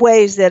one of the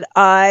ways that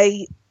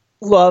I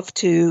love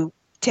to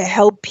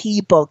help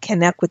people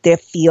connect with their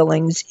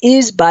feelings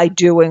is by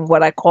doing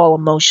what I call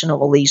emotional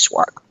release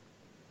work.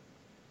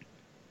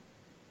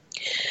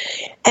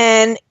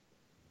 And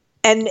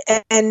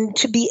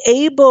to be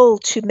able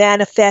to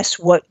manifest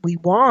what we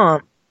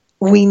want,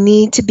 we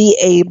need to be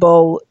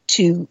able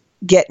to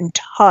get in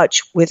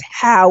touch with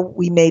how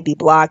we may be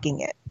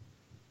blocking it.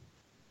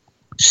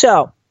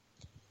 So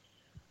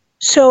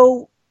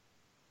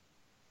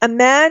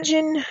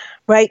imagine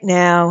right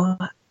now,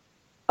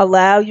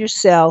 allow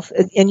yourself,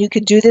 and you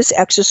could do this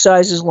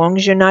exercise as long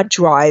as you're not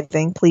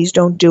driving. Please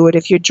don't do it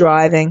if you're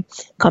driving.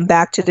 Come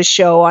back to the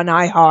show on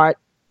iHeart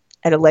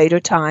at a later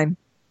time.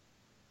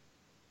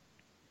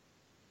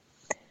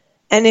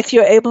 And if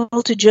you're able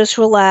to just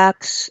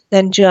relax,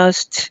 then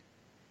just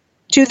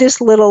do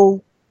this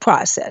little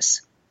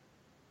process.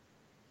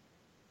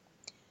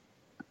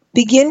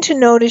 Begin to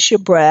notice your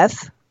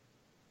breath.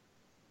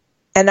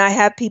 And I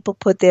have people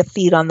put their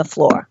feet on the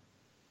floor.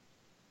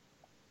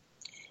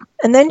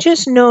 And then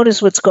just notice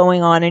what's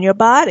going on in your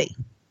body.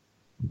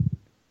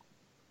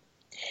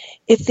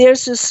 If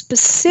there's a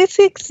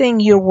specific thing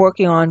you're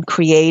working on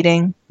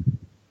creating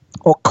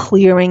or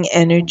clearing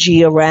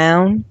energy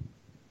around,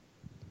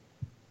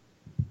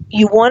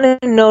 you want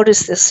to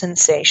notice the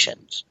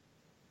sensations.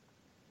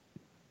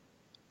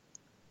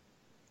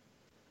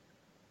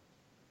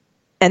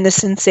 And the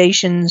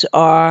sensations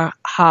are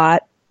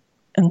hot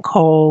and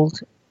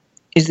cold.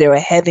 Is there a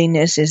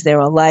heaviness? Is there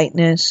a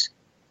lightness?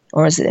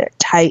 Or is there a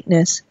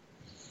tightness?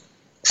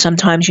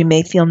 Sometimes you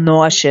may feel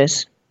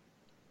nauseous.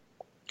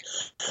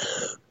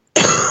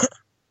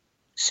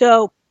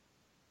 So,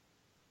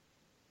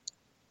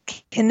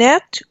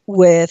 connect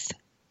with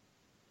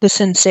the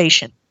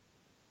sensation.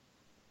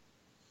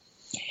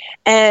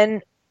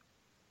 And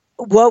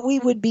what we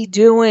would be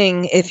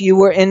doing if you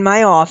were in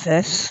my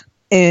office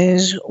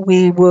is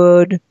we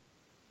would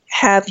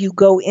have you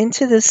go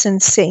into the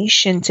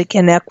sensation to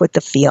connect with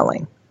the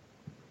feeling.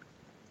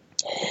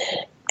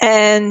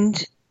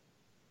 And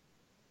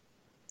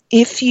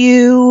if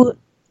you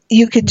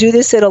could do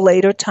this at a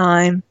later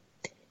time,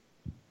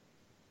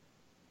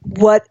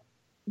 what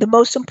the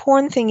most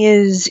important thing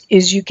is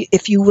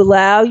if you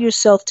allow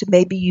yourself to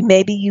maybe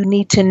you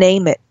need to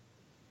name it.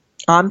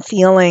 I'm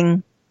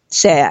feeling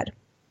sad,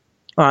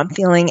 or I'm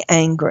feeling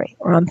angry,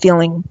 or I'm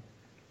feeling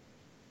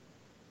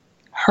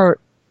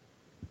hurt.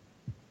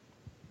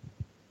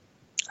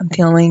 I'm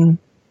feeling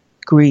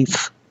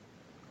grief.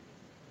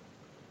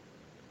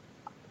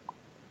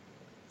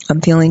 I'm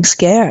feeling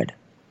scared.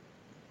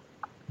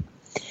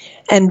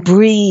 And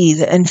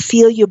breathe and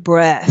feel your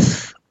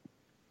breath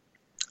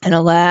and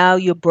allow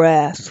your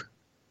breath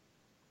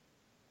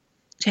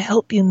to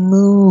help you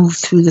move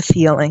through the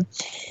feeling.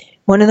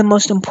 One of the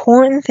most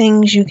important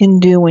things you can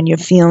do when you're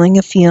feeling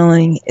a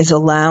feeling is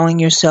allowing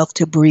yourself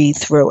to breathe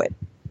through it.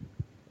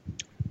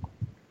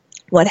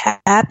 What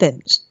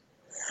happens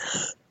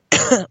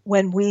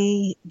when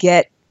we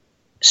get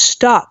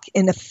stuck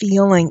in a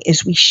feeling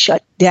is we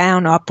shut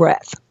down our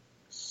breath.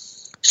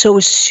 So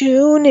as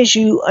soon as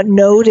you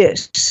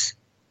notice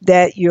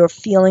that you're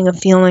feeling a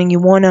feeling, you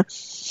want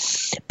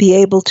to be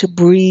able to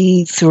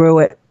breathe through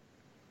it.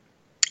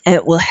 And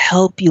it will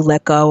help you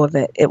let go of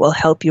it. It will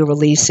help you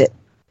release it.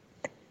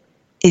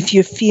 If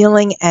you're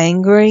feeling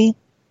angry,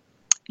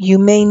 you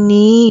may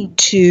need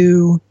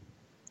to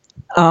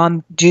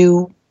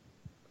do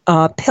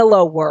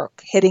pillow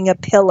work, hitting a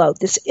pillow.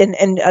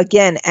 And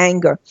again,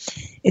 anger.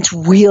 It's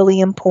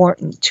really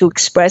important to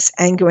express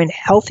anger in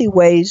healthy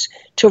ways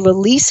to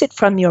release it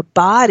from your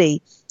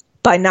body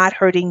by not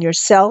hurting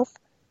yourself,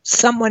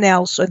 someone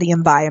else, or the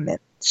environment.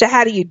 So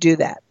how do you do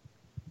that?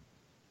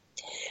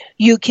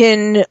 You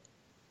can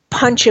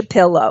punch a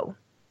pillow,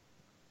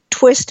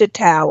 twist a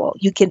towel.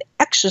 You can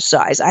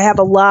exercise. I have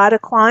a lot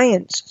of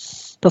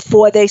clients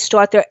before they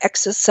start their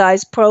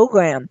exercise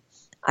program.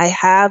 I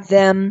have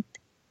them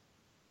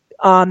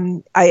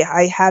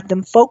I had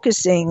them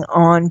focusing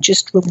on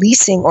just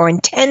releasing or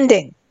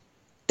intending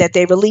that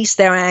they release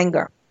their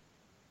anger.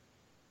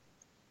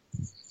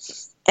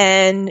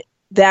 And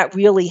that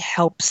really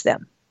helps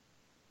them.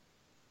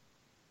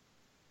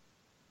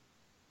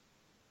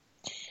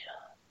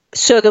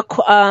 So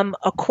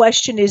a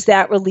question, is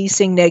that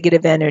releasing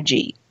negative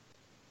energy?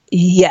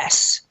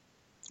 Yes,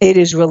 it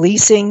is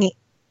releasing.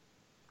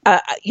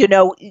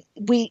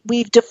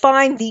 We've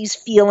defined these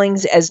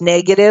feelings as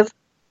negative.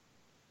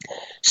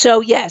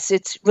 So yes,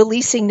 it's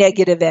releasing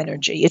negative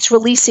energy. It's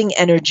releasing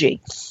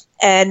energy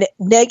and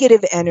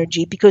negative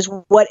energy, because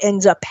what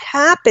ends up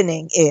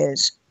happening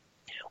is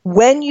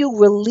when you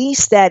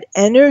release that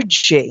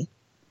energy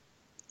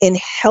in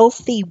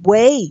healthy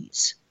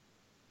ways,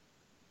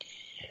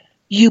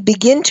 you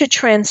begin to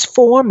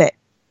transform it.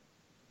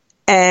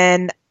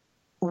 And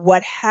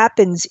what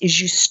happens is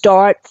you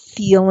start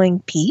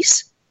feeling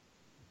peace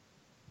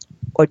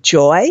or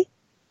joy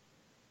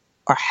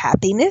or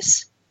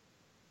happiness.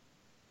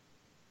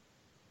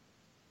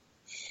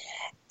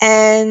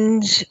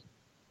 And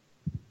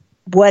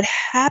what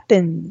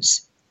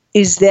happens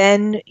is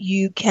then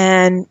you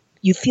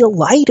feel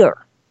lighter.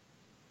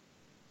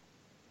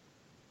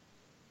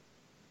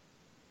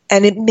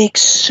 And it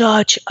makes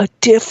such a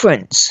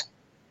difference.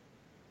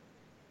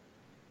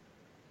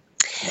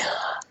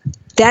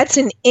 That's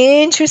an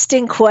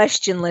interesting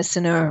question,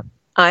 listener.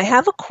 I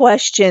have a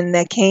question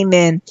that came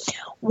in.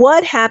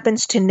 What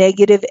happens to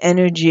negative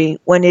energy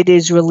when it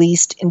is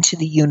released into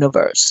the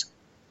universe?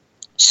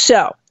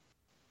 So,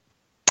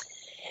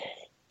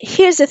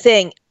 here's the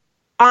thing.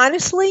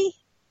 Honestly,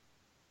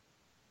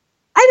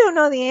 I don't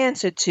know the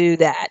answer to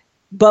that.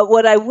 But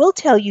what I will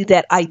tell you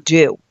that I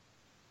do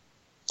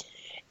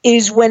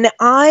is when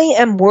I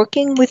am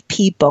working with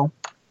people,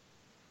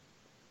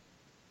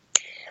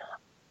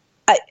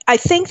 I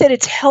think that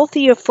it's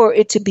healthier for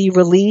it to be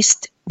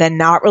released than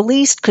not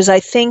released, because I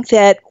think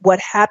that what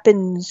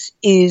happens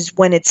is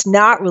when it's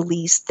not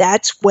released,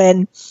 that's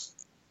when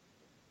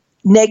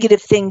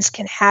negative things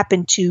can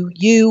happen to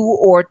you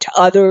or to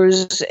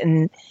others.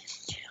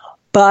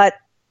 But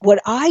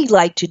what I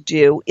like to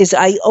do is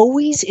I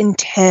always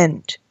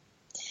intend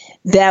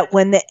that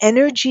when the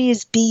energy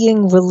is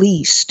being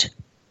released,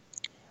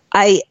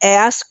 I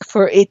ask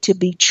for it to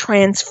be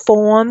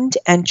transformed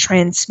and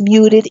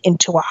transmuted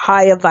into a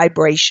higher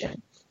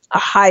vibration, a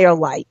higher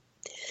light,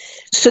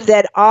 so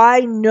that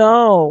I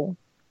know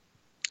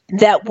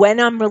that when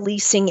I'm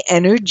releasing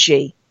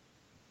energy,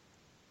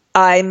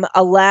 I'm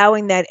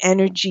allowing that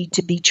energy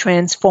to be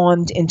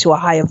transformed into a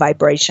higher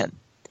vibration.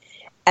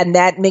 And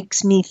that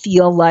makes me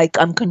feel like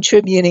I'm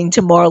contributing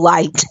to more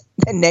light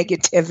than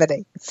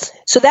negativity.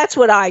 So that's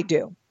what I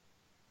do.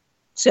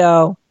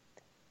 So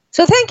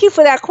thank you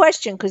for that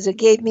question, because it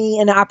gave me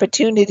an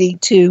opportunity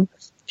to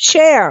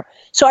share.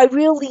 So I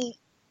really,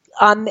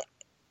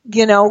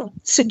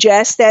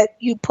 suggest that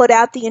you put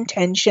out the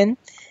intention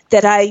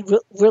that I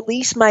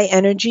release my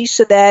energy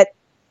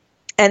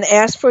and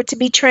ask for it to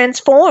be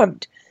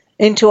transformed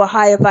into a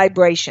higher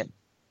vibration.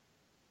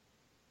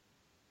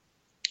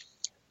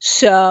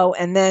 So,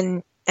 and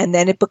then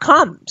it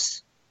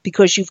becomes,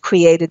 because you've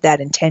created that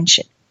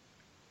intention.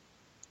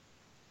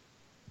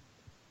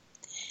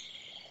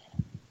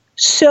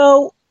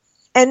 So,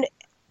 and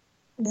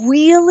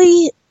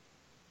really,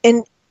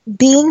 in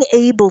being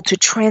able to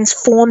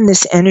transform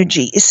this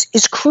energy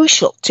is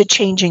crucial to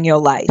changing your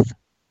life.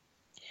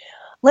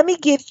 Let me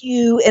give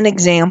you an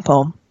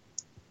example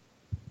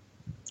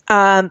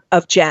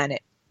of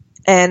Janet.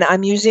 And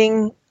I'm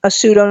using a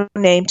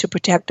pseudonym to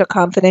protect her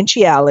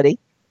confidentiality.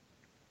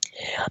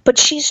 But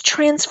she's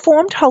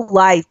transformed her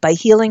life by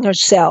healing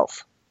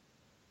herself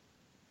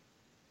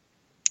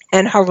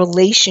and her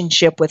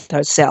relationship with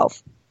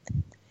herself.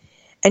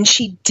 And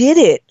she did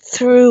it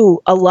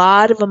through a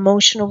lot of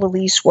emotional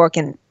release work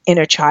and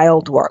inner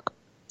child work.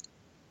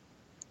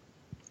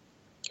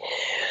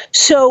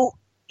 So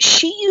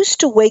she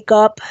used to wake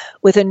up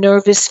with a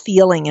nervous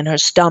feeling in her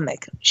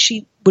stomach.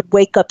 She would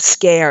wake up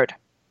scared.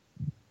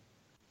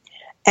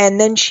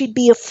 And then she'd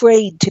be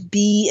afraid to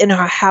be in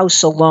her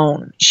house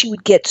alone. She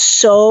would get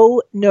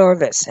so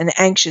nervous and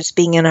anxious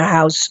being in her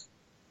house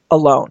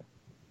alone.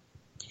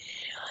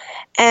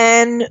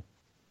 And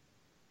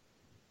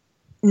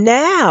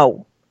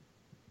now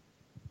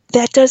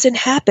that doesn't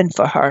happen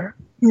for her.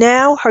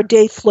 Now her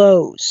day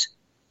flows.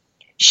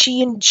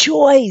 She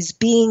enjoys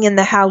being in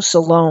the house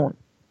alone.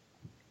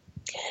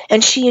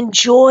 And she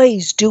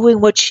enjoys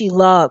doing what she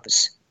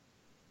loves.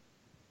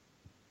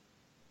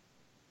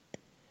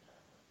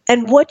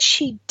 And what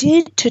she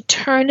did to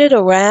turn it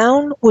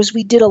around was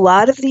we did a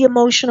lot of the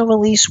emotional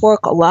release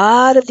work, a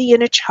lot of the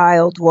inner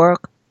child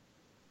work.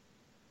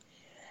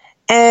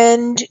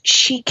 And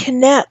she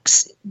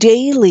connects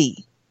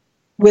daily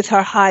with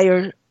her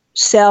higher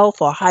self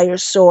or higher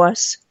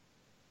source.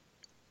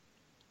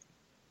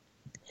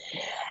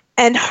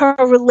 And her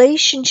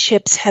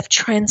relationships have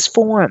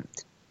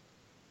transformed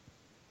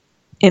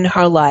in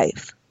her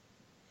life.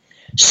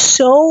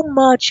 So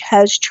much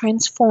has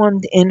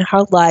transformed in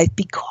her life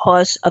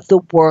because of the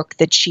work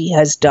that she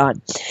has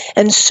done.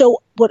 And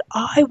so what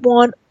I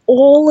want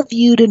all of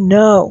you to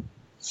know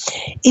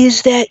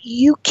is that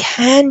you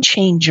can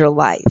change your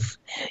life.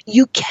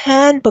 You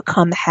can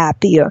become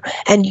happier,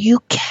 and you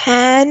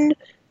can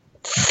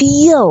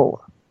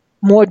feel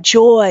more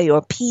joy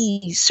or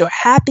peace or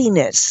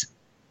happiness,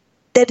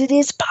 that it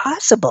is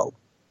possible.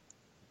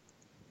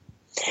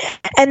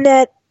 And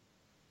that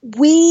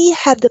we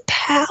have the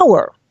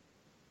power,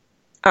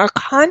 our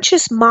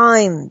conscious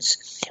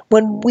minds,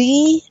 when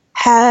we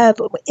have,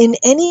 in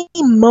any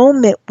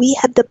moment, we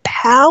have the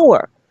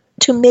power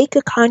to make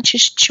a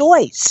conscious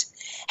choice.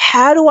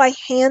 How do I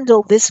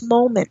handle this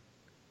moment?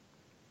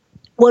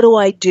 What do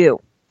I do?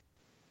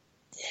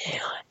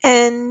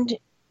 And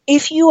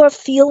if you are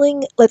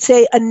feeling, let's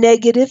say, a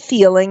negative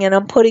feeling, and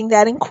I'm putting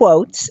that in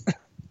quotes,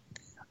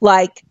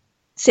 like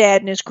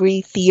sadness,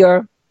 grief,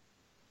 fear,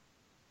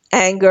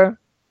 anger,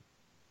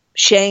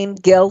 shame,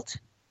 guilt,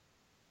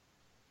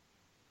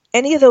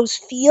 any of those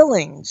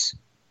feelings,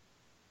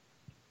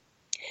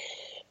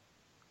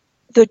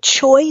 the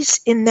choice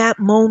in that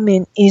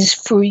moment is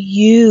for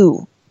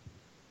you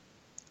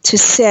to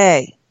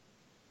say,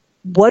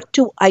 what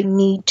do I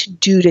need to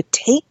do to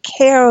take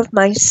care of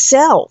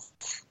myself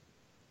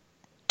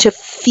to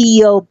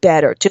feel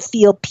better, to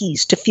feel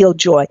peace, to feel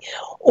joy,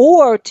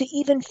 or to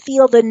even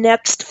feel the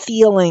next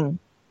feeling?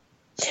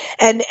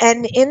 And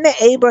in the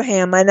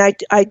Abraham, and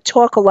I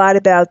talk a lot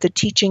about the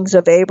teachings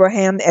of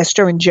Abraham,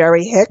 Esther, and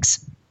Jerry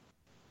Hicks.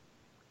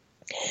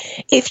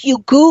 If you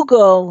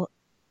Google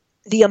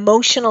the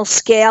emotional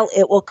scale,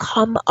 it will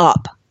come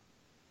up.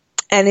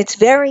 And it's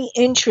very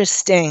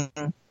interesting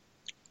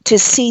to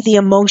see the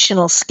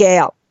emotional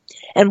scale.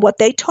 And what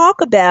they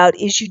talk about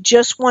is you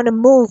just want to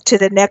move to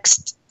the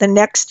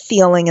next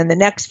feeling and the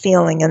next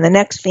feeling and the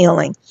next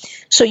feeling.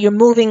 So you're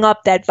moving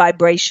up that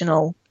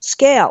vibrational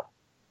scale.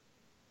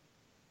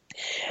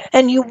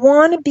 And you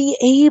want to be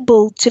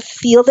able to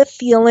feel the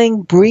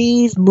feeling,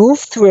 breathe, move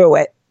through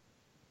it,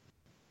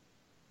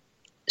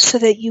 so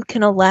that you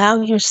can allow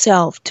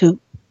yourself to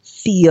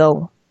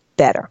feel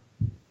better.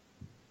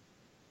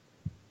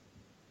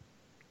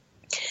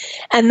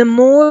 And the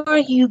more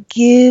you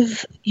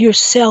give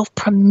yourself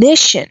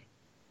permission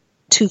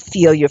to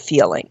feel your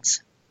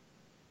feelings,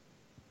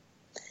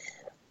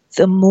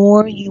 the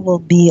more you will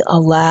be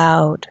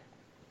allowed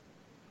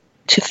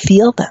to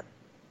feel them.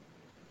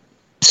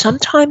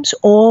 Sometimes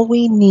all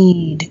we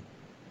need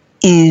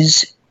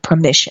is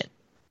permission.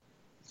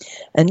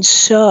 And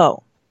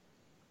so,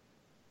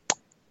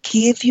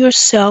 give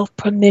yourself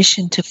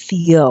permission to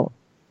feel.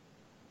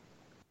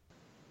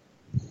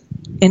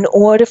 In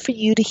order for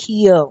you to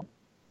heal,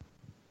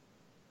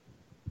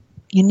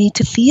 you need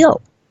to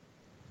feel.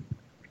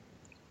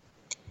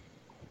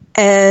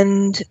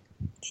 And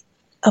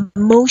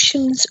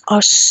emotions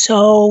are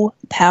so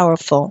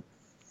powerful.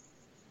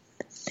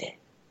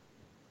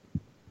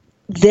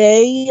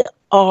 They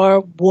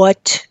are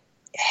what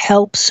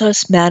helps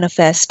us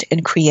manifest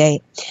and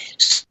create.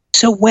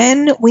 So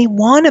when we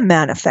want to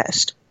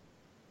manifest,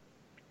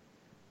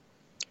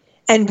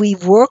 and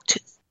we've worked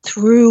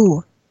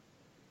through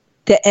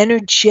the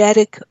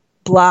energetic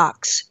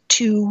blocks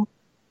to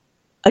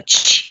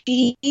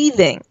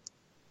achieving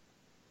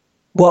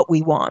what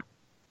we want,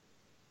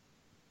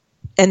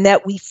 and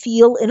that we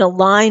feel in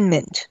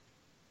alignment,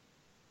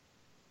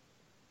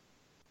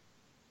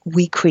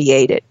 we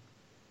create it.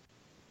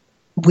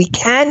 We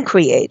can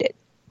create it.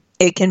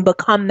 It can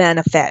become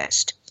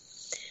manifest.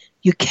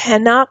 You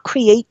cannot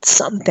create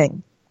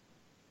something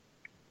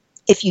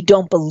if you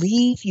don't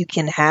believe you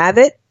can have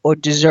it or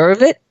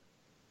deserve it,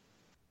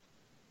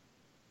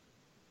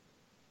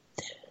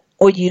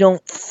 or you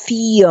don't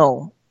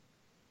feel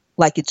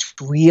like it's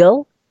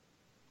real.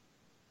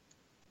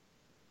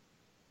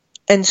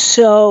 And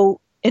so,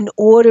 in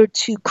order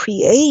to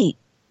create,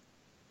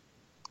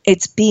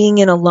 it's being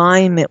in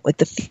alignment with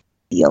the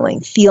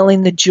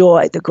feeling the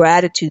joy, the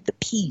gratitude, the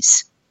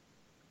peace,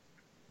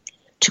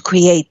 to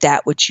create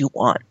that which you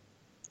want,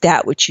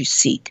 that which you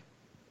seek.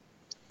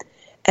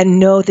 And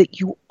know that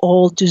you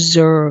all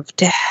deserve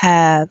to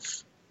have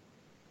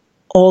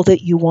all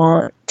that you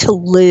want, to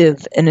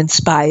live an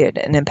inspired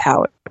and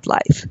empowered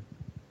life.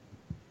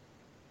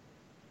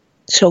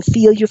 So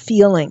feel your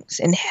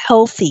feelings in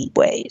healthy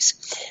ways.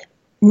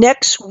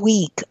 Next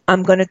week,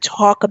 I'm going to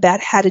talk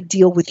about how to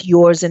deal with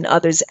yours and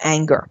others'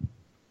 anger.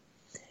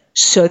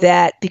 So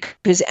that,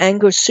 because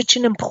anger is such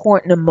an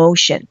important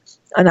emotion,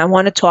 and I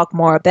want to talk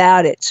more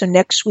about it. So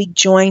next week,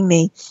 join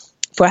me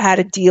for how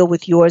to deal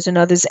with yours and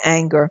others'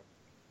 anger.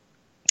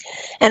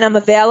 And I'm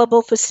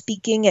available for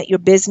speaking at your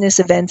business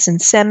events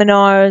and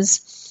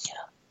seminars.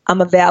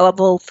 I'm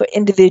available for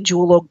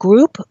individual or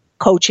group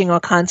coaching or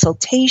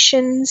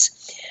consultations.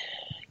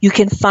 You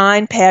can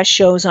find past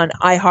shows on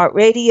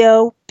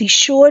iHeartRadio. Be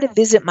sure to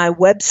visit my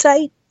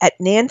website at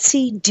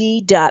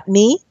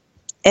nancid.me,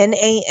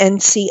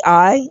 NANCID.me,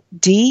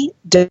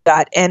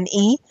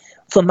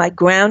 for my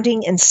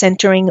grounding and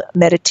centering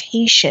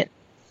meditation.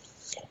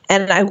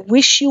 And I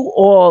wish you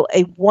all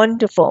a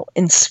wonderful,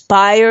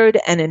 inspired,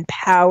 and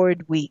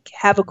empowered week.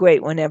 Have a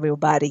great one,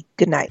 everybody.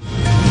 Good night.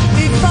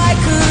 If I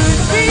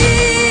could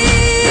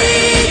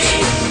reach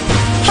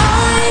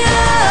higher,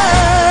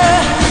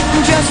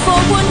 just for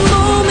one more